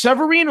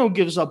 Severino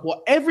gives up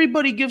walk.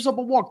 Everybody gives up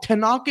a walk.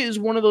 Tanaka is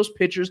one of those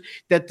pitchers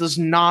that does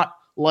not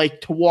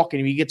like to walk,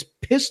 and he gets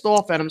pissed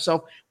off at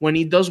himself when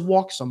he does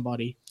walk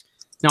somebody.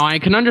 Now, I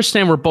can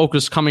understand where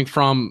Boca's coming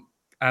from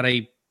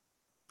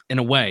in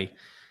a way,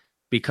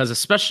 because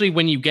especially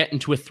when you get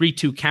into a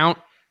 3-2 count,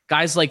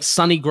 guys like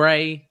Sonny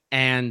Gray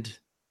and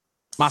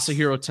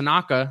Masahiro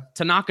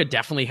Tanaka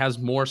definitely has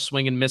more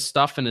swing and miss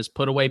stuff in his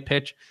put-away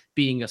pitch,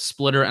 being a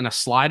splitter and a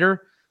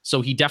slider.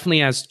 So he definitely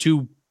has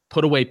 2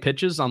 put-away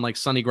pitches, unlike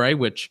Sonny Gray,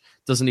 which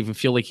doesn't even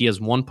feel like he has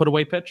 1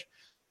 put-away pitch.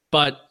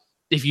 But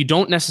if you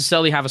don't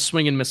necessarily have a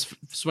swing and miss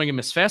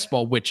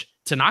fastball, which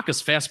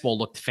Tanaka's fastball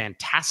looked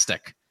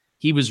fantastic.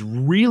 He was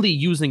really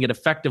using it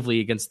effectively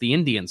against the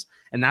Indians.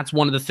 And that's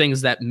one of the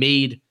things that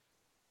made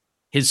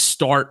his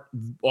start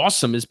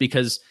awesome, is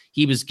because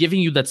he was giving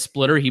you that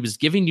splitter. He was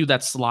giving you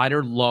that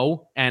slider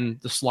low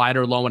and the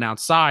slider low and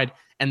outside.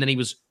 And then he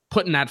was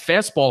putting that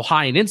fastball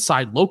high and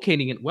inside,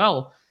 locating it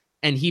well.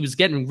 and he was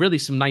getting really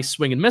some nice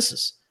swing and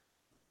misses.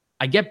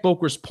 I get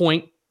Boker's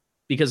point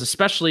because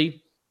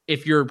especially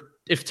if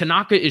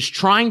Tanaka is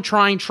trying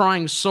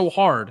so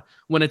hard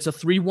when it's a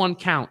 3-1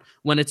 count,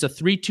 when it's a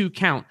 3-2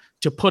 count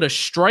to put a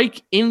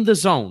strike in the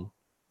zone,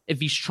 if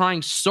he's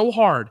trying so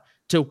hard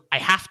to, I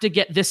have to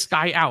get this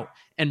guy out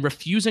and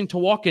refusing to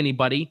walk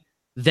anybody,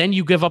 then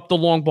you give up the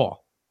long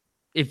ball.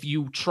 If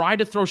you try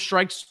to throw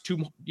strikes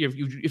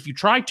if you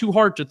try too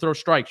hard to throw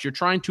strikes, you're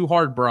trying too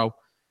hard, bro.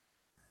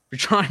 If you're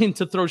trying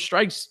to throw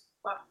strikes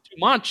too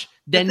much,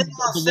 then the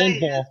long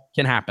ball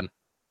can happen.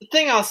 The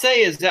thing I'll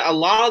say is that a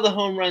lot of the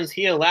home runs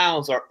he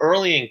allows are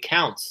early in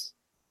counts.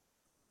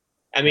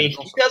 I mean,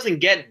 he doesn't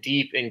get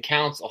deep in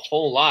counts a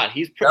whole lot.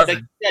 He's like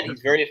you said,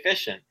 he's very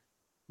efficient.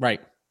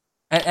 Right.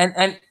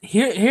 And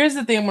here's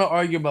the thing I'm going to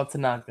argue about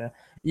Tanaka.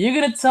 You're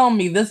going to tell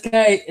me this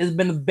guy has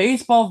been a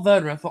baseball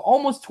veteran for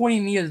almost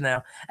 20 years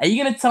now, and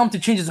you're going to tell him to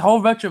change his whole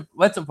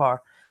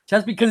repertoire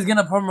just because he's going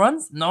to home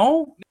runs?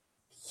 No.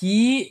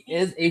 He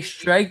is a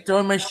strike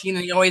throwing machine,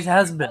 and he always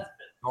has been.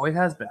 Always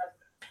has been.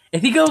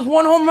 If he goes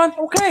 1 home run,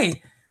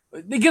 okay.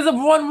 If he gives up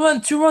 1 run,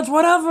 2 runs,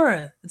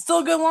 whatever. It's still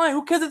a good line.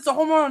 Who cares if it's a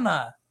home run or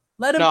not?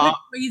 Let him pitch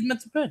where he's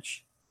meant to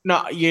pitch.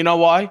 No, you know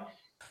why?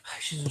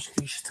 Jesus.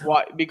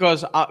 Why?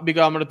 Because I'm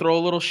going to throw a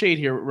little shade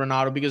here,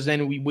 Renato, because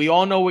then we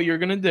all know what you're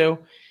going to do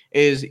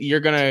is you're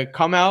going to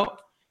come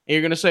out and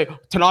you're going to say,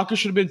 Tanaka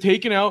should have been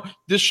taken out.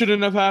 This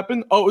shouldn't have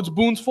happened. Oh, it's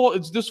Boone's fault.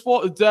 It's this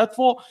fault. It's that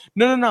fault.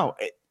 No.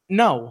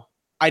 No.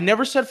 I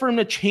never said for him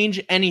to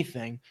change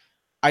anything.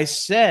 I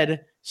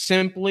said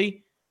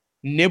simply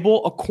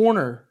nibble a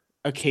corner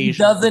occasionally.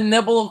 He doesn't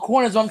nibble a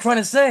corner is what I'm trying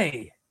to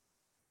say.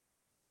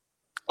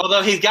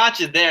 Although he's got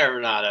you there,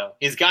 Renato.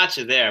 He's got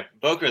you there.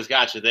 Boker's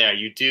got you there.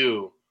 You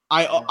do.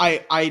 I'm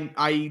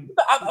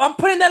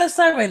putting that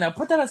aside right now.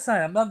 Put that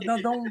aside. Don't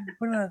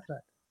put that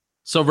aside.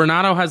 So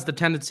Renato has the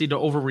tendency to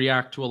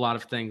overreact to a lot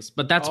of things,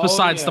 but that's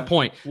besides the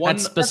point.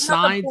 That's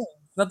besides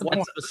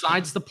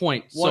the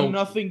point.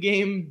 1-0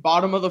 game,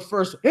 bottom of the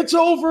first. It's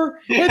over.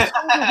 It's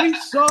over. We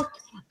suck.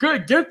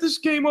 Good. Get this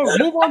game over.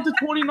 Move on to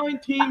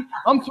 2019.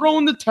 I'm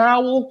throwing the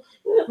towel.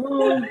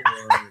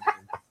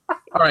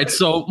 All right.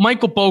 So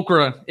Michael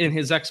Boker, in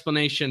his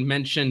explanation,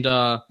 mentioned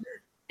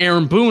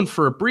Aaron Boone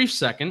for a brief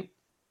second.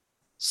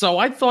 So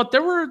I thought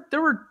there were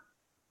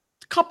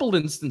a couple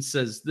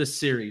instances this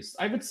series.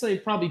 I would say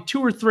probably 2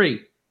 or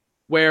 3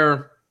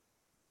 where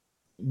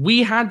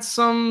we had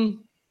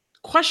some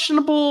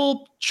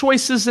questionable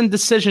choices and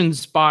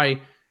decisions by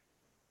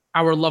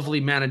our lovely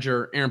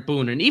manager Aaron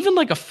Boone, and even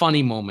like a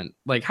funny moment.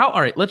 Like how?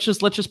 All right, let's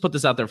just put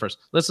this out there first.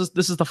 This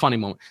is the funny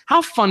moment.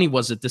 How funny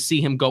was it to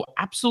see him go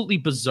absolutely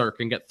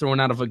berserk and get thrown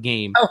out of a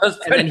game,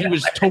 and then he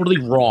was totally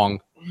wrong?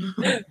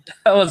 That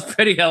was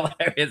pretty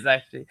hilarious,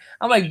 actually.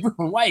 I'm like,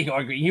 why are you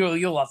arguing?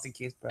 You lost the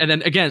case, bro. And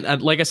then again,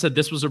 like I said,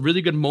 this was a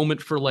really good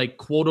moment for like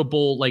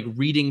quotable, like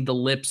reading the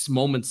lips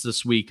moments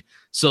this week.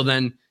 So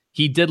then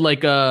he did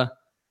like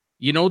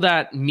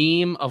that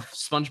meme of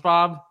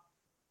SpongeBob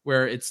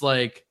where it's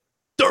like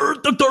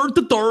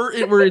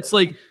where it's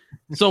like,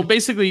 so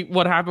basically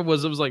what happened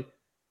was it was like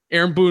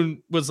Aaron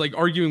Boone was like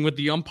arguing with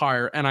the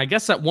umpire, and I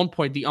guess at one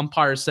point the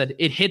umpire said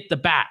it hit the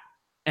bat,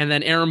 and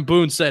then Aaron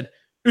Boone said,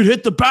 "It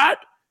hit the bat?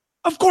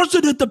 Of course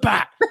it hit the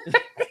bat."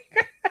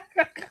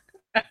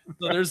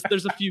 So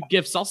there's a few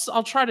gifts.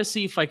 I'll try to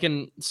see if I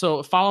can.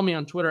 So follow me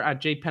on Twitter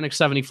at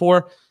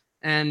jpenix74,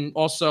 and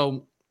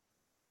also,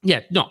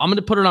 I'm going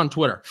to put it on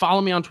Twitter. Follow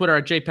me on Twitter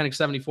at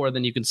jpenix74,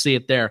 then you can see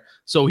it there.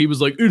 So he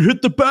was like, "It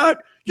hit the bat?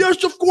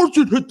 Yes, of course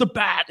it hit the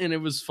bat," and it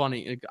was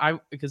funny.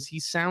 Because he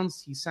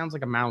sounds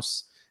like a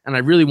mouse, and I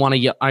really want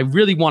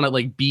to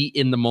like be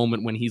in the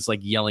moment when he's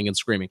like yelling and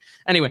screaming.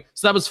 Anyway,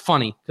 so that was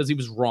funny because he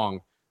was wrong.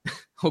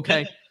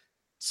 Okay.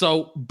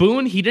 So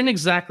Boone, he didn't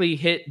exactly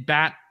hit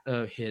bat,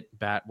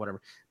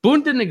 whatever.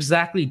 Boone didn't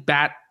exactly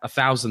bat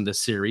 1,000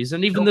 this series,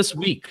 and even this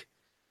week.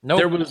 Nope.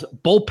 There was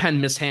bullpen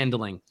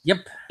mishandling.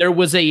 Yep. There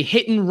was a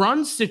hit and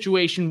run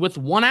situation with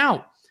 1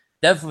 out.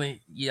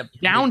 Definitely. Yep.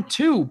 Down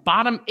 2,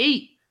 bottom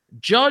 8.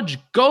 Judge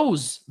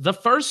goes the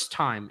first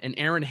time, and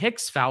Aaron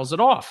Hicks fouls it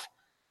off.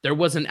 There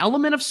was an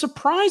element of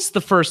surprise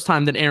the first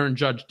time that Aaron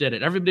Judge did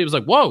it. Everybody was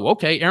like, "Whoa,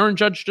 okay, Aaron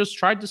Judge just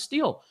tried to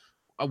steal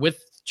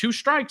with 2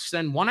 strikes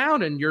and 1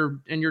 out, and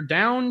you're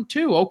down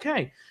 2.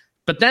 Okay."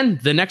 But then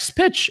the next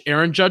pitch,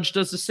 Aaron Judge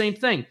does the same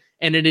thing,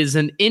 and it is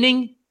an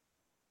inning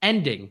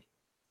ending.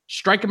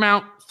 Strike him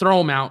out,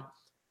 throw him out,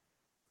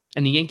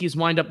 and the Yankees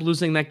wind up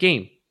losing that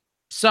game.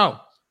 So,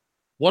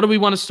 what do we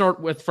want to start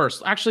with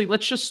first? Actually,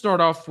 let's just start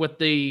off with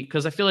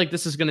because I feel like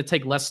this is going to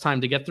take less time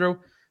to get through.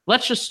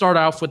 Let's just start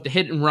off with the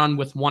hit and run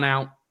with 1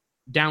 out,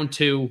 down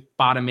 2,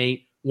 bottom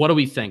 8. What do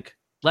we think?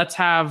 Let's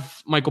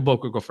have Michael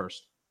Boker go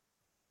first.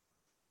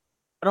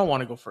 I don't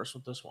want to go first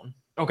with this one.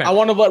 Okay. I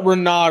want to let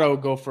Renato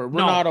go first.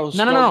 No.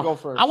 Go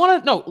first. I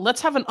want to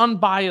let's have an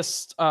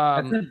unbiased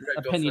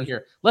opinion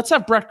here. Let's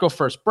have Brett go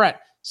first. Brett,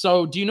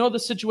 so do you know the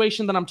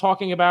situation that I'm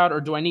talking about,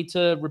 or do I need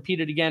to repeat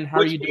it again? How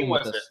are you doing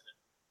with this?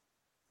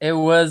 It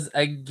was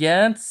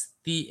against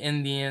the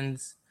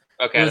Indians.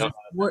 Okay. It was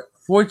a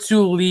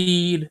 4-2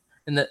 lead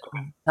in the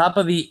top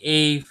of the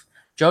 8th.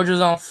 Judge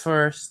was on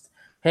first.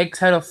 Hicks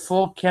had a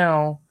full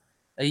count.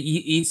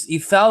 He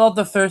fouled out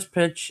the first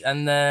pitch,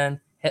 and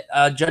then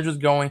Judge was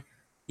going.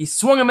 He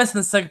swung and missed in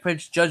the second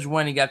pitch. Judge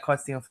went. He got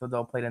caught stealing for the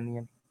double play in the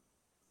end.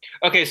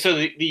 Okay, so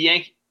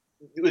the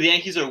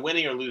Yankees are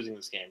winning or losing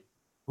this game?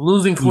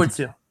 Losing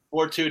 4-2.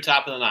 4-2,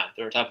 top of the ninth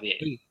or top of the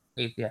eighth.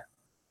 Eighth, yeah.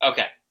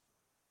 Okay.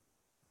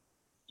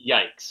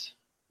 Yikes!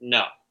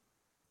 No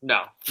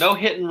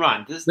hit and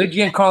run.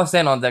 Luigi and Carlos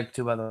Stanton on deck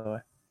too, by the way.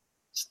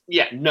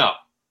 Yeah, no,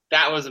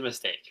 that was a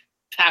mistake.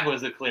 That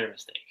was a clear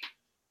mistake.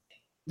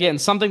 Yeah,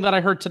 and something that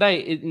I heard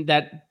today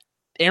that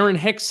Aaron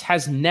Hicks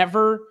has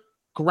never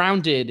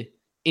grounded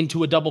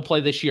into a double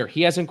play this year.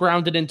 He hasn't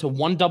grounded into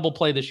one double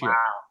play this year.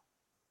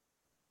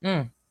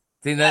 Wow.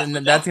 See,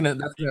 that's gonna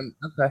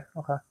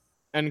okay.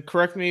 And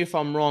correct me if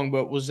I'm wrong,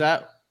 but was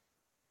that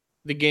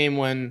the game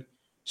when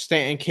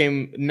Stanton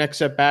came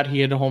next at bat?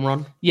 He hit a home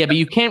run. Yeah, but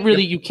you can't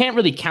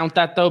really count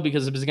that though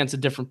because it was against a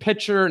different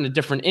pitcher and a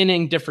different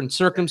inning, different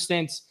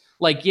circumstance.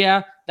 Like,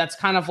 yeah, that's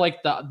kind of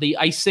like the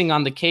icing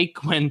on the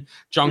cake when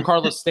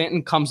Giancarlo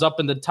Stanton comes up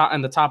in the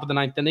top of the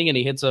ninth inning and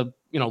he hits a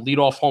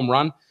leadoff home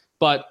run.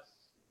 But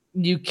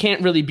you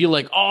can't really be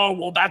like, oh,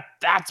 well,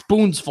 that's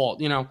Boone's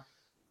fault,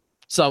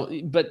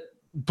 So, but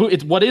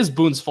what is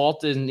Boone's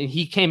fault? And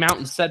he came out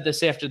and said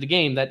this after the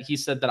game that he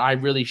said that I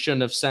really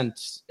shouldn't have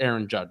sent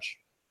Aaron Judge,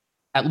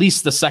 at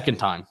least the second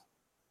time.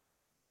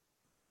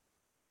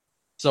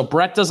 So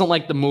Brett doesn't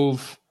like the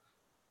move.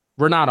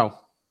 Renato,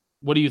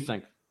 what do you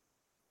think?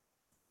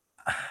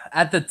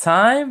 At the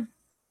time,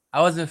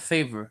 I was in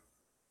favor.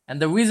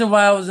 And the reason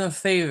why I was in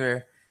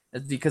favor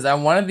is because I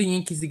wanted the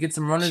Yankees to get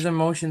some runners in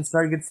motion,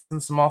 start to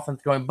get some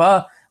offense going.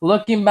 But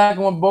looking back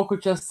on what Boca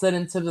just said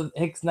in terms of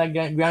Hicks not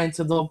grounding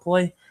to the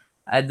play,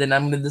 I'm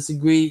going to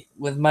disagree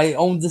with my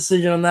own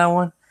decision on that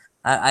one.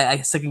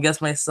 I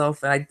second-guessed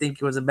myself, and I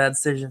think it was a bad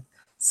decision.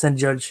 Send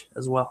Judge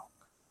as well.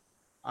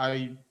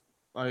 I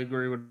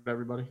agree with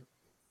everybody.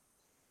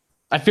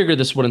 I figured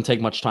this wouldn't take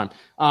much time.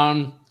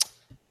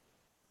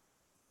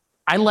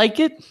 I like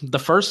it the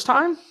first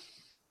time,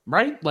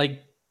 right?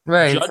 Like,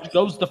 right. Judge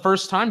goes the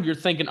first time. You're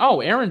thinking,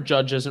 oh, Aaron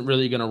Judge isn't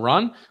really going to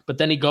run. But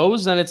then he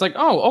goes, and it's like,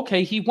 oh,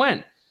 okay, he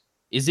went.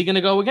 Is he going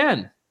to go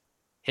again?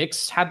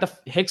 Hicks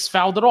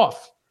fouled it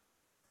off.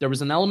 There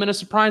was an element of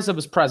surprise that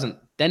was present.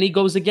 Then he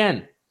goes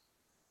again.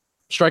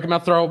 Strike him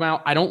out, throw him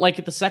out. I don't like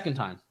it the second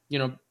time.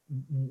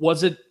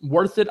 Was it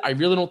worth it? I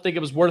really don't think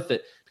it was worth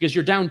it because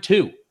you're down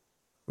 2.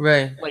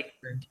 Right. Like,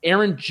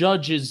 Aaron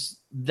Judge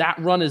that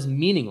run is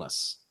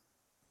meaningless.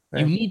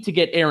 Right. You need to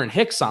get Aaron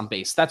Hicks on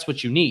base. That's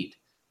what you need.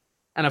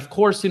 And of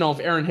course, if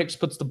Aaron Hicks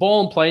puts the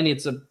ball in play and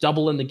it's a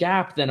double in the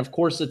gap, then of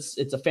course it's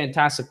a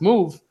fantastic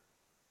move.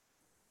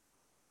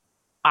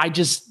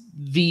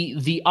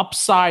 The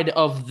upside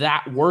of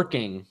that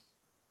working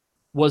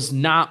was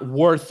not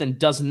worth and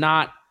does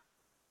not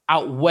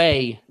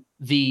outweigh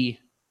the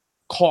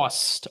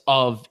cost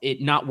of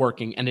it not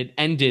working, and it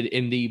ended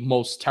in the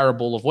most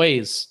terrible of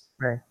ways.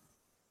 Right.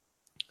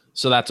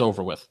 So that's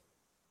over with.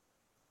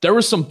 There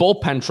was some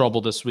bullpen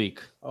trouble this week.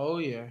 Oh,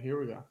 yeah. Here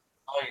we go.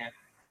 Oh, yeah.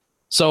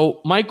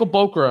 So Michael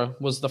Bokra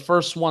was the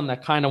first one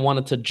that kind of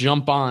wanted to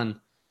jump on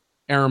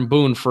Aaron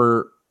Boone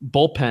for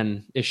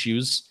bullpen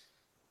issues.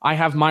 I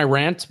have my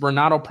rant.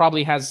 Renato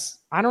probably has,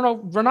 I don't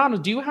know. Renato,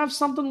 do you have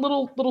something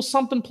little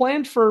something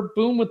planned for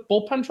Boone with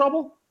bullpen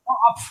trouble?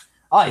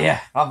 Oh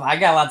yeah. I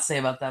got a lot to say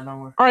about that. Don't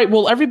worry. All right.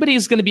 Well, everybody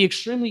is going to be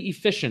extremely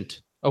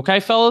efficient.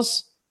 Okay,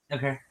 fellas?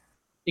 Okay.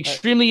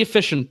 Extremely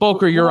efficient.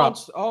 Bokra, you're up.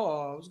 I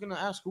was going to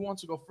ask who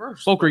wants to go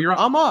first. Bokra, you're up.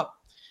 I'm up.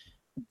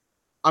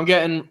 I'm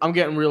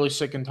getting really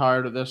sick and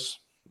tired of this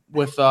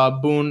with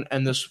Boone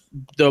and the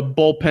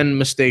bullpen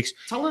mistakes.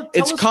 Tell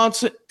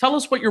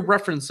us what you're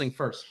referencing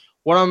first.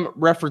 What I'm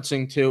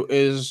referencing to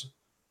is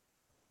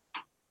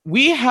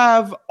we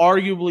have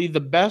arguably the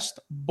best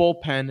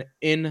bullpen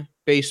in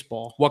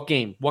baseball. What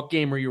game? What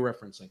game are you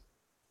referencing?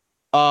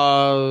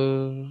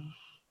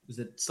 Is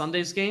it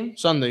Sunday's game?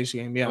 Sunday's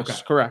game, yes, okay.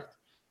 Correct.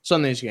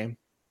 Sunday's game.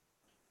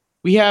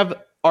 We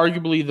have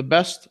arguably the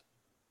best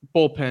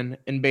bullpen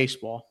in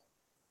baseball.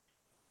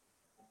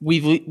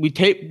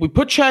 We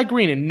put Chad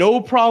Green in.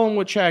 No problem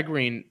with Chad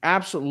Green.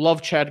 Absolutely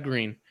love Chad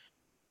Green.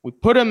 We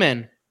put him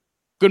in.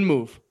 Good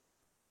move.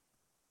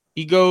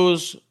 He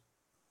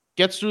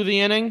gets through the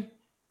inning,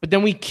 but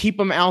then we keep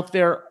him out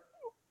there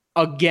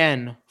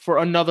again for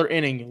another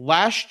inning.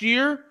 Last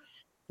year's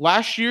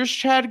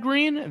Chad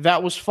Green,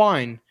 that was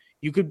fine.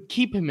 You could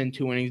keep him in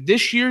 2 innings.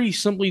 This year, he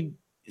simply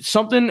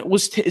something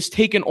is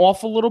taken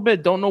off a little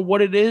bit. Don't know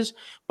what it is,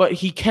 but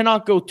he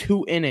cannot go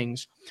 2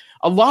 innings.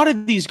 A lot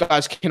of these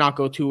guys cannot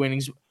go 2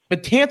 innings.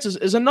 Betances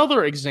is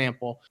another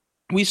example.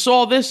 We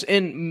saw this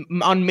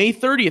on May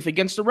 30th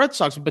against the Red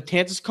Sox.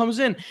 Betances comes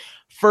in,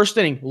 first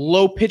inning,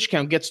 low pitch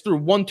count, gets through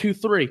 1, 2,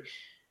 3.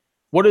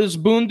 What does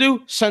Boone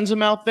do? Sends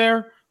him out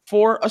there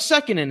for a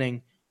second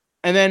inning,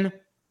 and then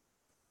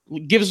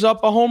gives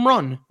up a home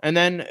run. And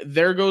then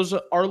there goes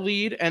our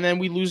lead, and then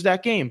we lose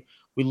that game.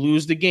 We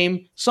lose the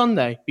game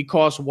Sunday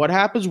because what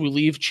happens? We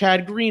leave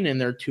Chad Green in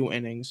there 2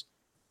 innings.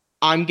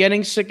 I'm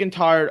getting sick and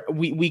tired.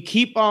 We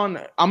keep on.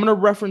 I'm going to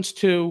reference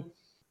to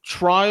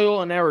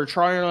trial and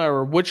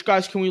error. Which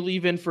guys can we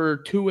leave in for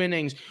 2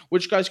 innings?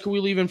 Which guys can we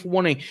leave in for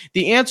 1 inning?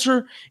 The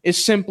answer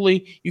is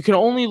simply you can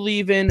only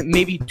leave in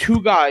maybe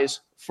 2 guys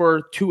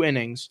for 2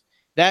 innings.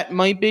 That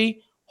might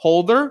be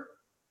Holder,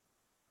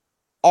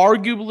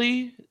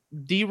 arguably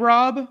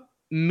D-Rob,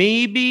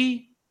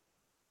 maybe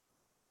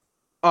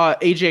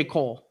AJ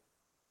Cole.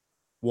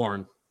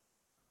 Warren.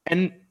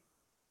 And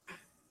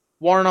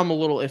Warren I'm a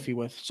little iffy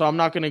with. So I'm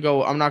not going to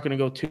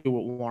go 2 with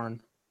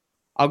Warren.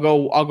 I'll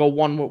go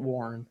 1 with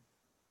Warren.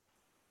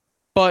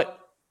 But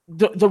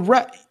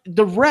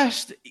the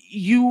rest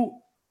you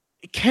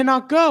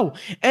cannot go.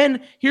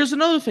 And here's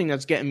another thing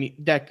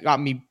that got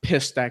me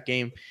pissed that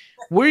game.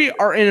 We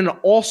are in an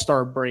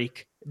all-star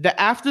break.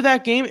 After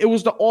that game, it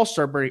was the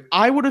all-star break.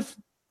 I would have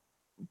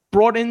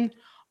brought in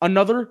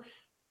another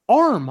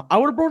arm. I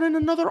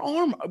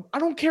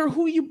don't care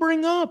who you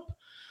bring up.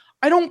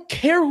 No,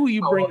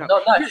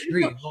 not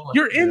Shreve.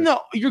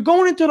 You're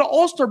going into the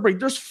all-star break.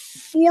 There's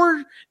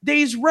 4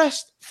 days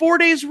rest. 4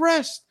 days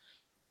rest.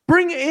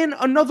 Bring in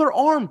another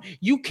arm.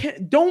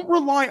 Don't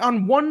rely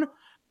on one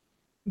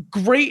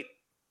great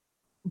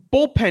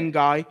bullpen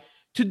guy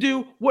to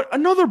do what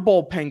another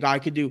bullpen guy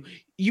could do.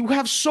 You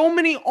have so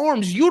many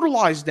arms.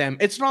 Utilize them.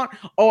 It's not,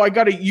 I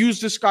got to use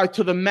this guy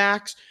to the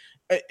max.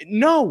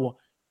 No.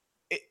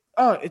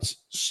 It's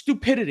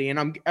stupidity,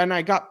 and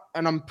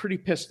I'm pretty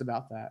pissed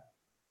about that.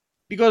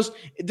 Because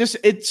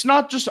it's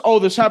not just,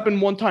 this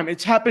happened one time.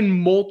 It's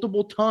happened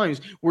multiple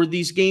times where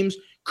these games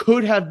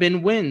could have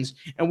been wins,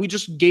 and we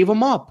just gave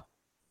them up.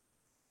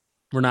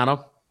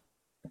 Renato?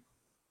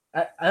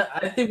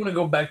 I think we're going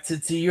to go back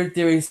to your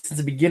theory since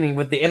the beginning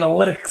with the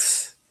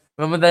analytics.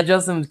 Remember that,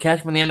 Justin?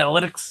 Cashman, the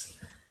analytics?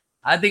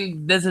 I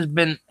think this has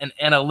been an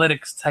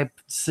analytics type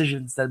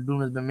decisions that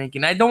Boone has been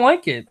making. I don't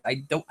like it.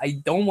 I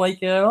don't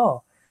like it at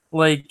all.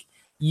 Like,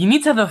 you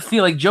need to have a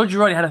feel. Like Joe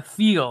Girardi had a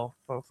feel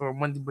for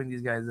when to bring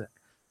these guys in.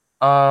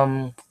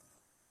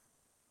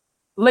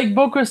 Like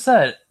Booker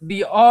said,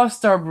 the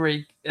All-Star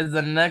break is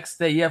the next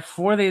day. You have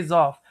 4 days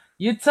off.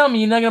 You tell me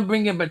you're not gonna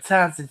bring in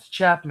Betances,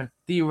 Chapman,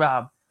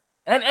 D-Rob,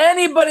 and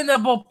anybody in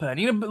that bullpen.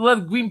 You're gonna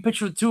let Green pitch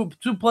for two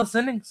plus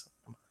innings.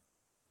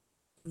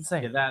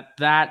 Insane.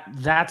 Yeah,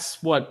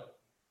 that's what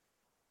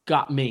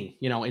got me.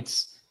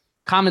 It's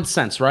common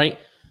sense, right?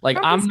 Like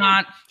I'm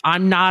not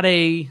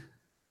a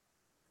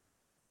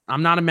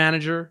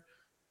manager.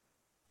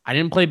 I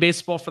didn't play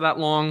baseball for that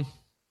long.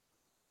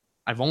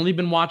 I've only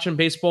been watching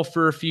baseball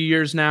for a few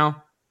years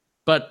now,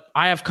 but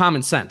I have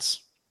common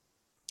sense.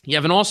 You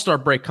have an all-star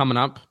break coming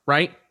up,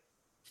 right?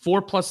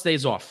 4+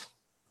 days off.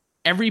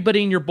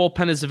 Everybody in your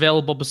bullpen is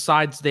available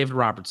besides David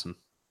Robertson.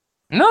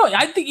 No,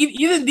 I think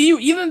even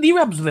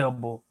D-Rob's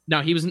available.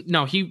 No, he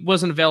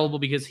wasn't available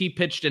because he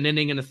pitched an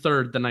inning and a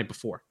third the night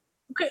before.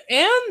 Okay,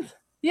 and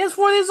he has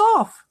 4 days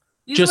off.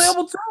 He's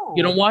available too.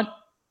 You know what?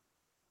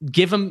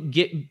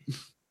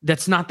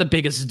 That's not the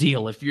biggest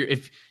deal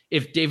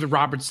if David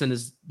Robertson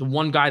is the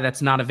one guy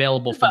that's not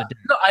available for the day.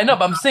 No, I know,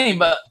 but I'm saying,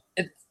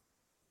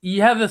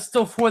 you have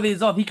still 4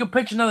 days off. He could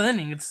pitch another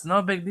inning. It's not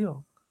a big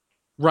deal.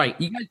 Right.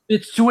 You guys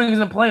pitch 2 innings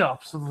in the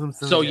playoffs.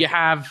 So you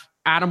have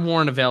Adam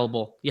Warren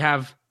available. You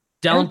have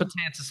Dellin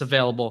Betances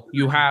available.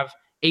 You have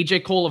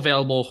AJ Cole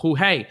available. Who,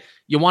 hey,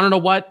 you want to know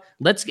what?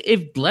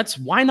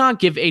 Why not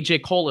give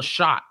AJ Cole a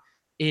shot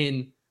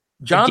in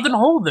Jonathan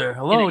Holder?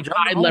 Hello,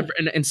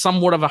 Jonathan. In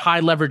somewhat of a high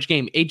leverage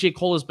game. AJ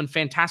Cole has been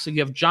fantastic.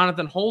 You have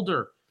Jonathan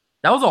Holder.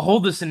 That was a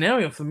Holder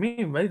scenario for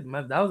me, right?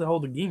 That was a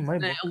Holder game.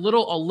 A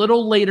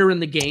little later in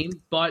the game,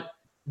 but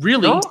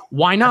really,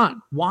 why not?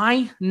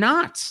 Why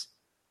not?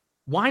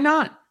 Why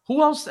not?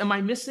 Who else? Am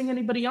I missing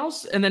anybody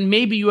else? And then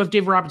maybe you have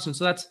David Robertson.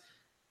 So that's,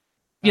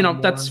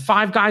 that's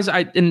 5 guys.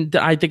 I think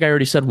I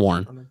already said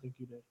Warren. I don't think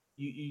you did.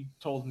 You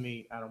told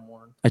me Adam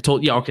Warren.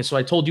 So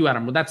I told you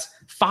Adam. Well, that's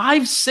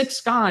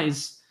 5-6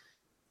 guys.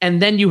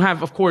 And then you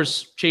have, of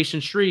course, Chase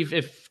and Shreve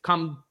if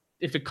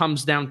it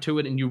comes down to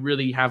it and you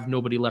really have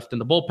nobody left in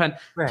the bullpen.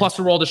 Right. Plus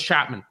Aroldis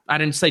Chapman. I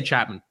didn't say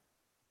Chapman.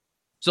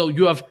 So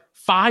you have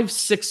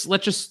 5-6.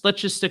 Let's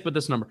just stick with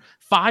this number.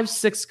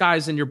 5-6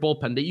 guys in your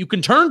bullpen that you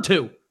can turn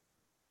to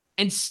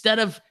instead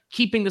of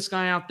keeping this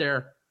guy out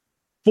there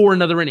for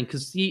another inning.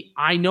 Because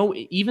I know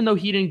even though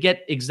he didn't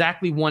get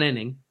exactly 1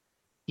 inning,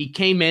 he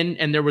came in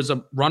and there was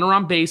a runner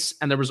on base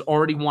and there was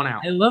already 1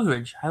 out. High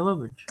leverage.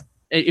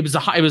 It was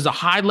a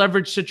high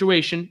leverage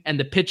situation and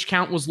the pitch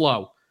count was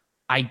low.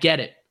 I get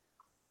it.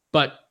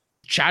 But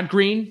Chad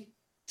Green,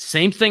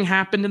 same thing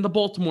happened in the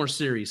Baltimore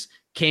series.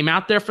 Came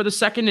out there for the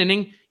 2nd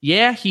inning.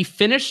 Yeah, he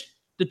finished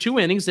the 2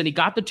 innings and he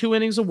got the 2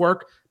 innings of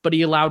work, but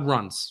he allowed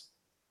runs.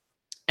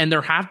 And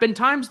there have been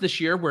times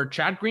this year where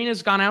Chad Green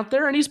has gone out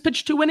there and he's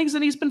pitched 2 innings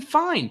and he's been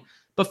fine.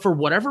 But for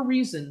whatever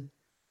reason,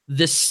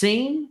 the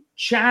same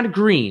Chad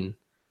Green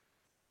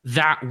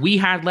that we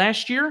had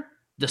last year,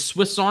 the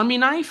Swiss Army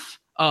knife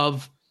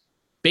of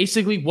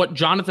basically what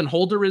Jonathan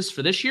Holder is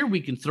for this year, we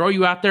can throw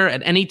you out there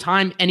at any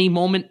time, any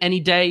moment, any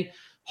day,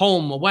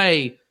 home,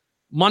 away,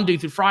 Monday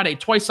through Friday,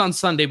 twice on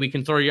Sunday, we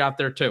can throw you out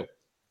there too.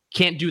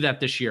 Can't do that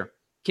this year.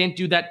 Can't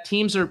do that.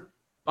 Teams are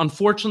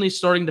unfortunately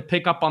starting to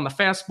pick up on the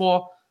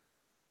fastball.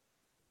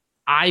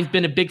 I've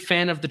been a big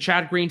fan of the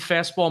Chad Green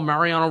fastball,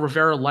 Mariano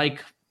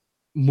Rivera-like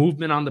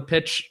movement on the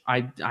pitch.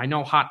 I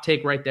know, hot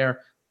take right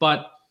there,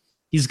 but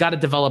he's got to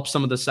develop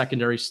some of the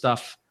secondary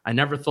stuff. I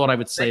never thought I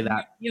would say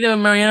that. Either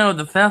Mariano with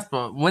the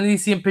fastball. When did you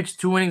see him pitch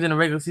 2 innings in a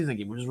regular season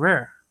game, which is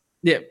rare?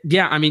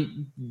 Yeah. I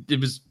mean, it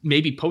was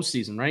maybe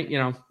postseason, right?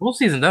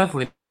 Postseason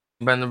definitely,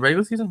 but in the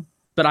regular season.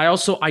 But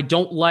I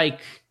don't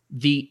like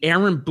the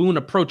Aaron Boone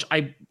approach.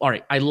 I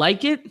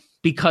like it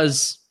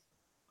because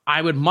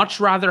I would much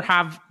rather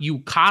have you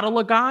coddle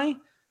a guy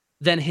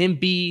than him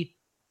be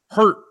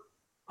hurt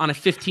on a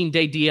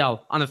 15-day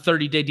DL, on a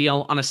 30-day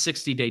DL, on a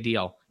 60-day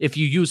DL, if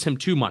you use him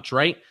too much,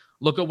 right?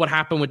 Look at what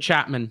happened with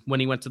Chapman when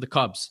he went to the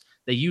Cubs.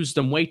 They used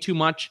him way too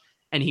much,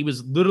 and he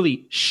was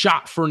literally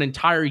shot for an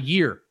entire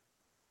year.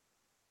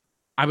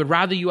 I would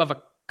rather you have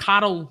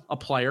coddle a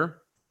player,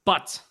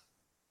 but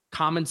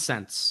common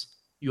sense.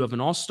 You have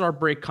an all-star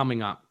break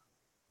coming up.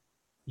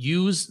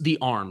 Use the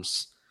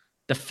arms.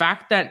 The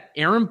fact that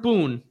Aaron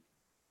Boone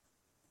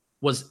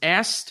was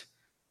asked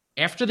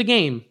after the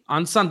game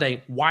on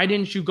Sunday, why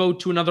didn't you go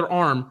to another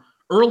arm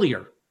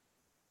earlier?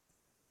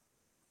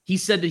 He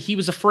said that he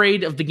was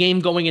afraid of the game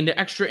going into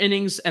extra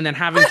innings and then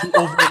having to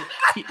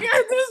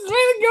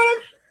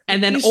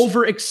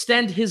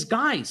overextend his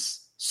guys.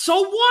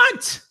 So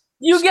what?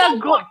 You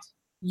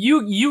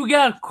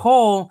got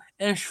Cole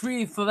and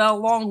Shreve for that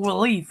long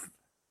relief.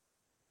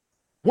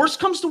 Worst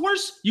comes to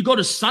worst, you go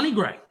to Sonny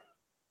Gray.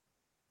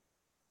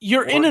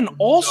 You're in an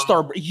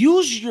all-star.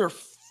 Use your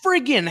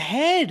friggin'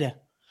 head.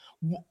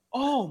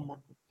 Oh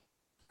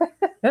my!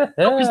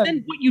 Because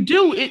then what you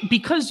do,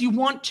 because you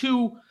want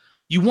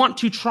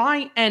to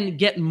try and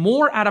get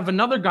more out of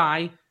another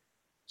guy,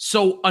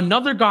 so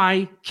another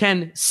guy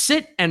can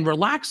sit and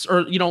relax,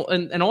 or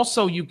and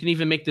also you can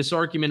even make this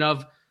argument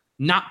of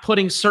not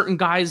putting certain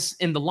guys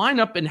in the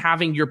lineup and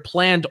having your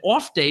planned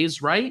off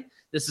days, right?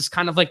 This is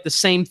kind of like the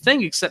same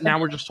thing, except now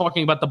we're just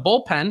talking about the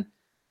bullpen.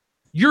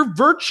 You're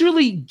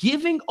virtually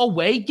giving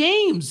away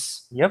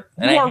games. Yep.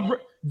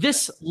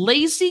 This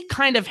lazy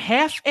kind of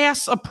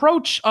half-ass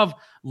approach of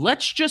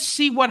let's just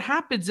see what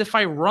happens if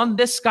I run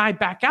this guy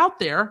back out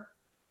there.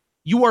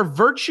 You are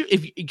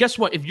guess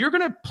what? If you're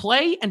going to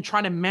play and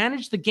try to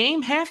manage the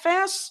game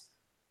half-ass,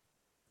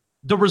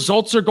 the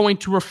results are going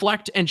to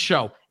reflect and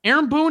show.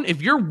 Aaron Boone,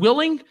 if you're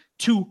willing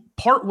to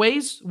part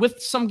ways with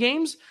some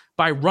games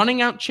by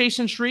running out Chase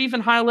and Shreve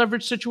in high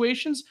leverage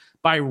situations,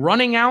 by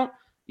running out,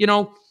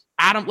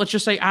 Adam, let's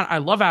just say, I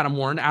love Adam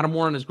Warren. Adam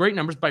Warren has great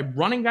numbers. By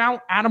running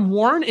out Adam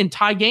Warren in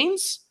tie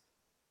games,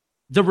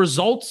 the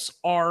results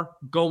are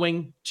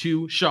going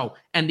to show.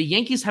 And the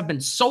Yankees have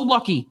been so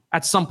lucky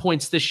at some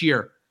points this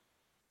year.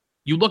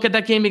 You look at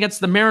that game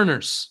against the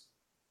Mariners.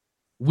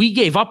 We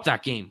gave up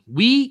that game.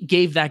 We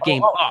gave that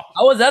game up.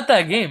 I was at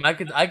that game. I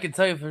could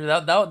tell you for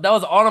that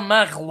was an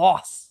automatic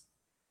loss.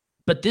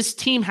 But this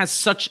team has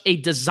such a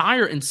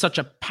desire and such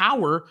a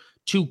power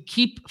to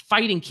keep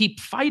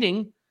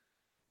fighting.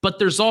 But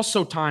there's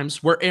also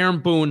times where Aaron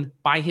Boone,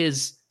 by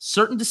his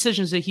certain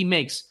decisions that he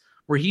makes,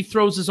 where he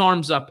throws his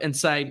arms up and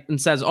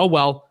says, "Oh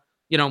well,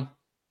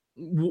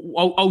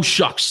 oh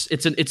shucks."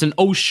 It's an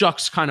oh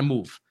shucks kind of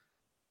move.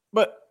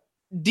 But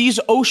these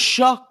oh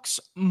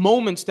shucks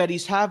moments that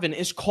he's having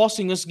is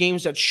costing us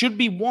games that should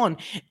be won.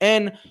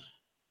 And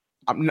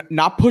I'm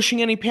not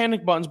pushing any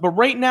panic buttons, but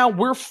right now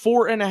we're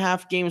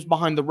 4.5 games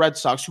behind the Red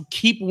Sox, who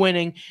keep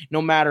winning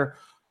no matter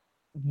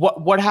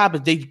what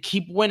happens. They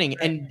keep winning,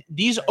 and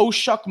these oh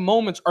shuck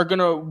moments are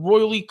gonna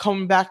royally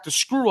come back to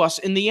screw us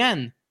in the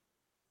end.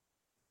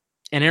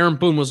 And Aaron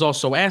Boone was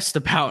also asked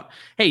about,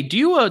 hey, do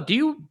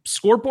you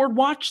scoreboard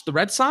watch the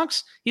Red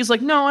Sox? He's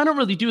like, no, I don't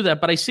really do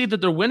that, but I see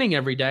that they're winning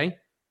every day.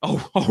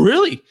 Oh,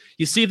 really?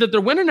 You see that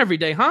they're winning every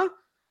day, huh?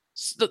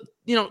 So,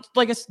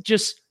 like it's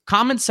just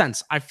common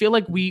sense. I feel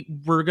like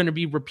we're going to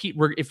be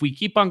if we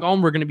keep on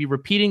going, we're going to be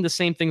repeating the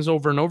same things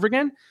over and over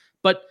again.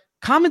 But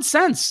common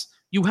sense.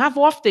 You have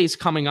off days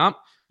coming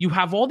up. You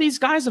have all these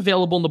guys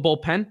available in the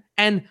bullpen,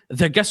 and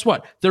guess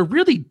what? They're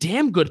really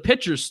damn good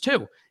pitchers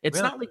too. It's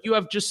not like you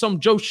have just some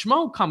Joe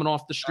Schmo coming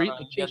off the street.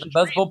 The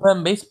best bullpen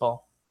in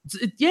baseball.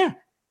 Yeah,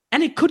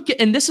 and it could get.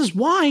 And this is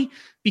why,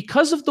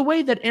 because of the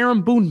way that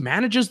Aaron Boone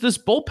manages this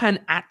bullpen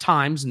at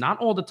times, not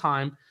all the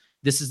time.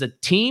 This is a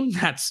team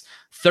that's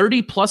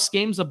 30 plus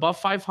games above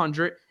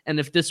 500, and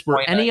if this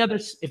were any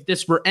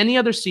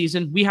other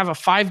season, we have a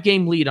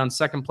 5-game lead on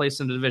second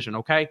place in the division.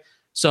 Okay.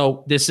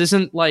 So this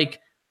isn't like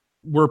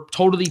we're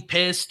totally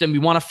pissed and we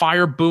want to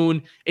fire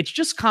Boone. It's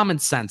just common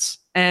sense.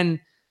 And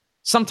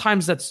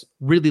sometimes that's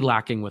really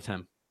lacking with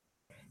him.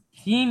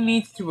 He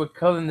needs to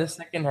recover in the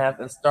second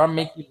half and start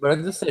making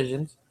better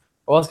decisions,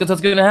 or else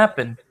what's going to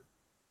happen?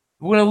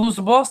 We're going to lose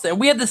to Boston.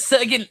 We had the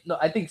second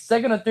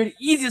or third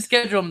easiest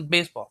schedule in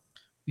baseball.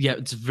 Yeah,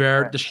 it's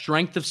the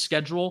strength of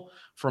schedule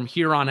from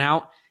here on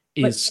out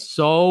is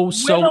so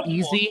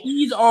easy.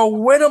 These are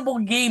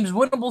winnable games,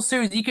 winnable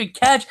series. You could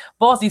catch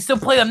Boston. You still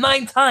play them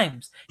 9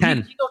 times. 10.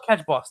 You don't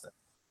catch Boston.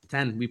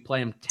 10. We play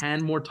them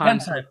 10 more 10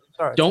 times. times.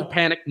 Sorry, Don't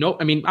panic. No,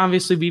 I mean,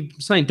 obviously we've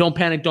been saying don't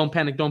panic, don't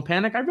panic, don't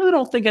panic. I really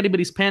don't think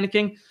anybody's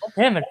panicking. Don't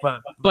panic,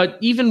 But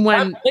even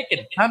when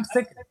time's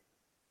ticking.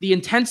 the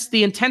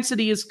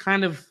intensity is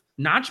kind of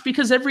notched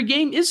because every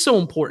game is so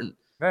important.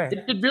 Right.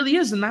 It really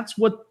is, and that's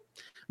what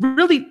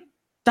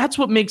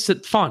makes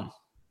it fun.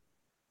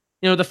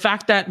 You know, the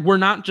fact that we're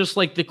not just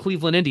like the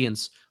Cleveland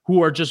Indians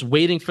who are just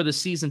waiting for the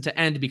season to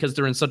end because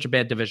they're in such a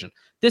bad division.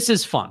 This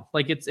is fun.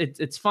 Like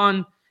it's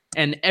fun,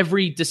 and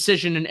every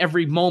decision and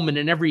every moment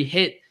and every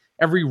hit,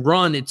 every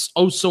run, it's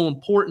oh so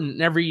important.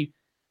 And every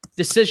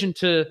decision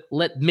to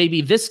let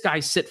maybe this guy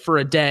sit for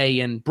a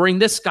day and bring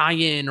this guy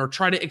in or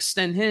try to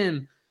extend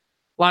him.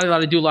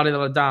 La-di-da-di-do,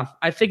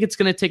 I think it's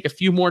going to take a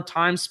few more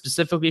times,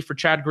 specifically for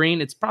Chad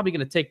Green. It's probably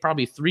going to take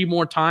 3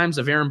 more times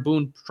of Aaron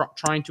Boone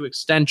trying to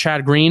extend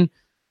Chad Green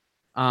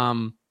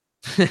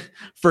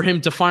for him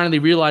to finally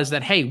realize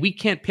that, hey, we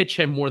can't pitch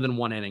him more than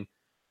 1 inning.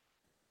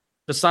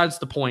 Besides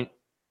the point,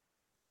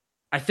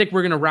 I think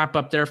we're going to wrap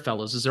up there,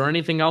 fellas. Is there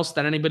anything else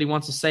that anybody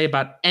wants to say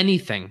about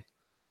anything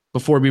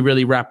before we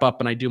really wrap up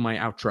and I do my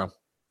outro?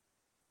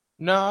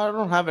 No, I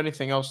don't have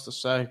anything else to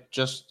say.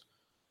 Just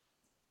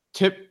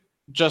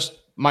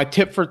my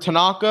tip for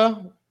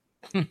Tanaka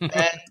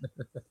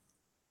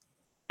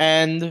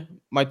and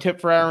my tip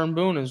for Aaron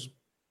Boone is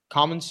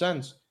common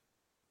sense.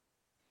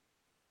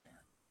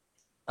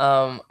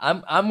 I'm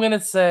gonna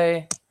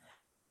say,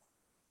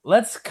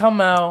 let's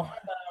come out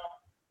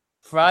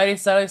Friday,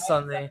 Saturday,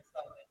 Sunday,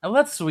 and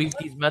let's sweep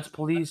these Mets,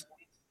 please.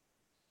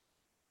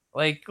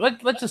 Like,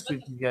 let's just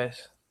sweep these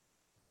guys.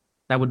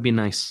 That would be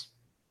nice.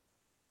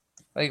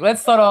 Like,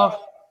 let's start off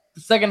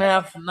the second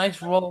half,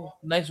 nice roll,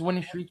 nice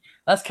winning streak.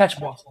 Let's catch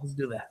Boston. Let's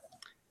do that.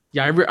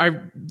 Yeah,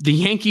 the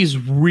Yankees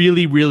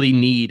really, really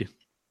need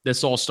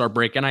this All-Star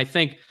break, and I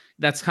think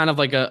that's kind of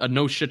like a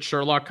no shit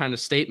Sherlock kind of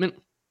statement.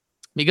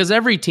 Because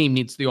every team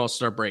needs the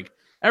All-Star break.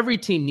 Every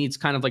team needs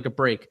kind of like a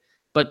break.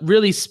 But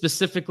really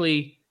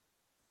specifically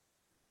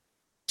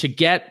to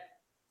get...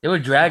 They were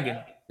dragging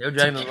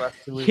the last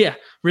 2 weeks. Yeah,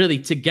 really.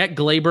 To get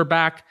Glaber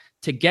back,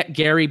 to get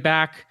Gary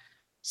back.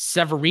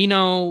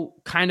 Severino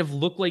kind of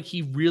looked like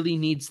he really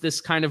needs this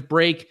kind of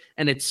break.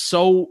 And this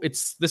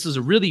is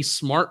a really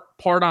smart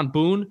part on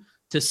Boone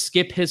to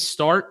skip his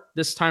start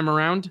this time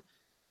around.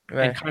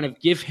 Right. And kind of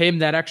give him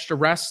that extra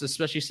rest,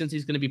 especially since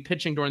he's going to be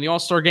pitching during the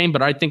All-Star game.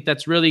 But I think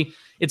it's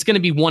going to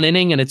be 1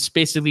 inning, and it's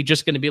basically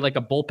just going to be like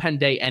a bullpen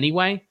day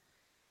anyway.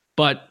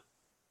 But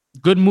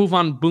good move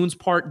on Boone's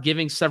part,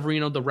 giving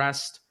Severino the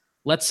rest.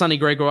 Let Sonny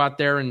Gray go out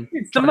there and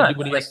try to do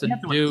what he has to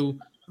do.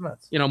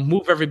 You know,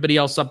 move everybody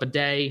else up a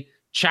day.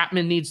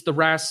 Chapman needs the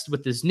rest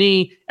with his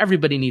knee.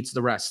 Everybody needs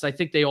the rest. I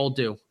think they all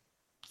do.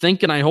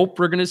 And I hope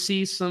we're going to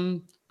see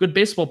some good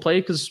baseball play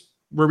because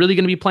we're really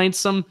going to be playing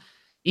some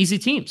easy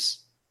teams.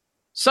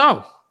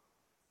 So,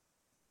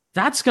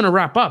 that's going to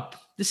wrap up.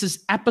 This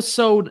is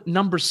episode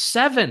number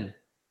 7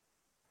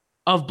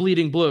 of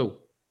Bleeding Blue.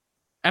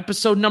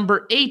 Episode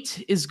number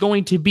 8 is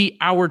going to be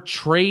our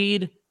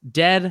trade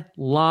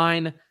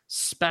deadline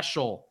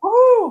special.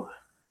 Woo!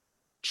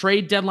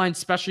 Trade deadline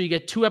special. You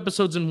get 2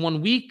 episodes in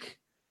 1 week.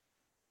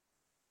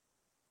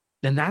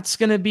 Then that's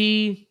going to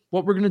be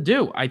what we're going to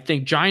do. I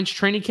think Giants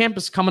training camp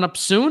is coming up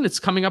soon. It's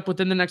coming up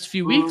within the next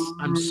few weeks.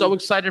 I'm so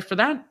excited for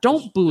that.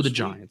 Don't boo the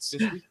Giants.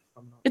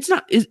 It's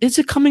not. Is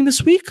it coming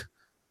this week?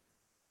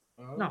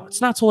 No,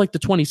 it's not till like the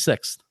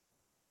 26th.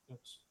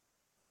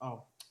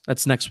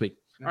 That's next week.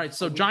 All right,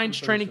 so Giants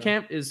training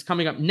camp is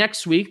coming up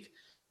next week.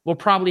 We'll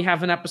probably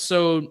have an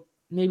episode,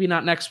 maybe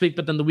not next week,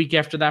 but then the week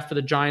after that for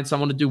the Giants. I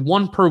want to do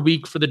 1 per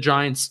week for the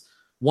Giants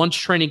once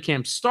training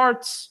camp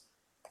starts.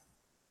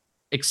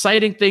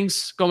 Exciting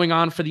things going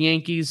on for the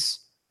Yankees,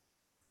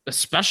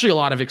 especially a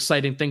lot of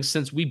exciting things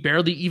since we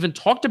barely even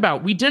talked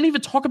about. We didn't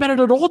even talk about it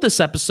at all this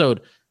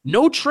episode.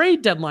 No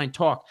trade deadline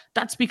talk.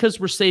 That's because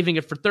we're saving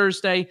it for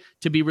Thursday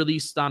to be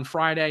released on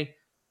Friday.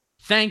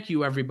 Thank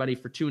you, everybody,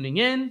 for tuning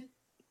in.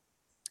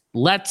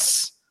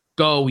 Let's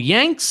go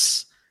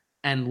Yanks,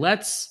 and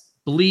let's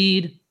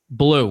bleed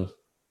blue.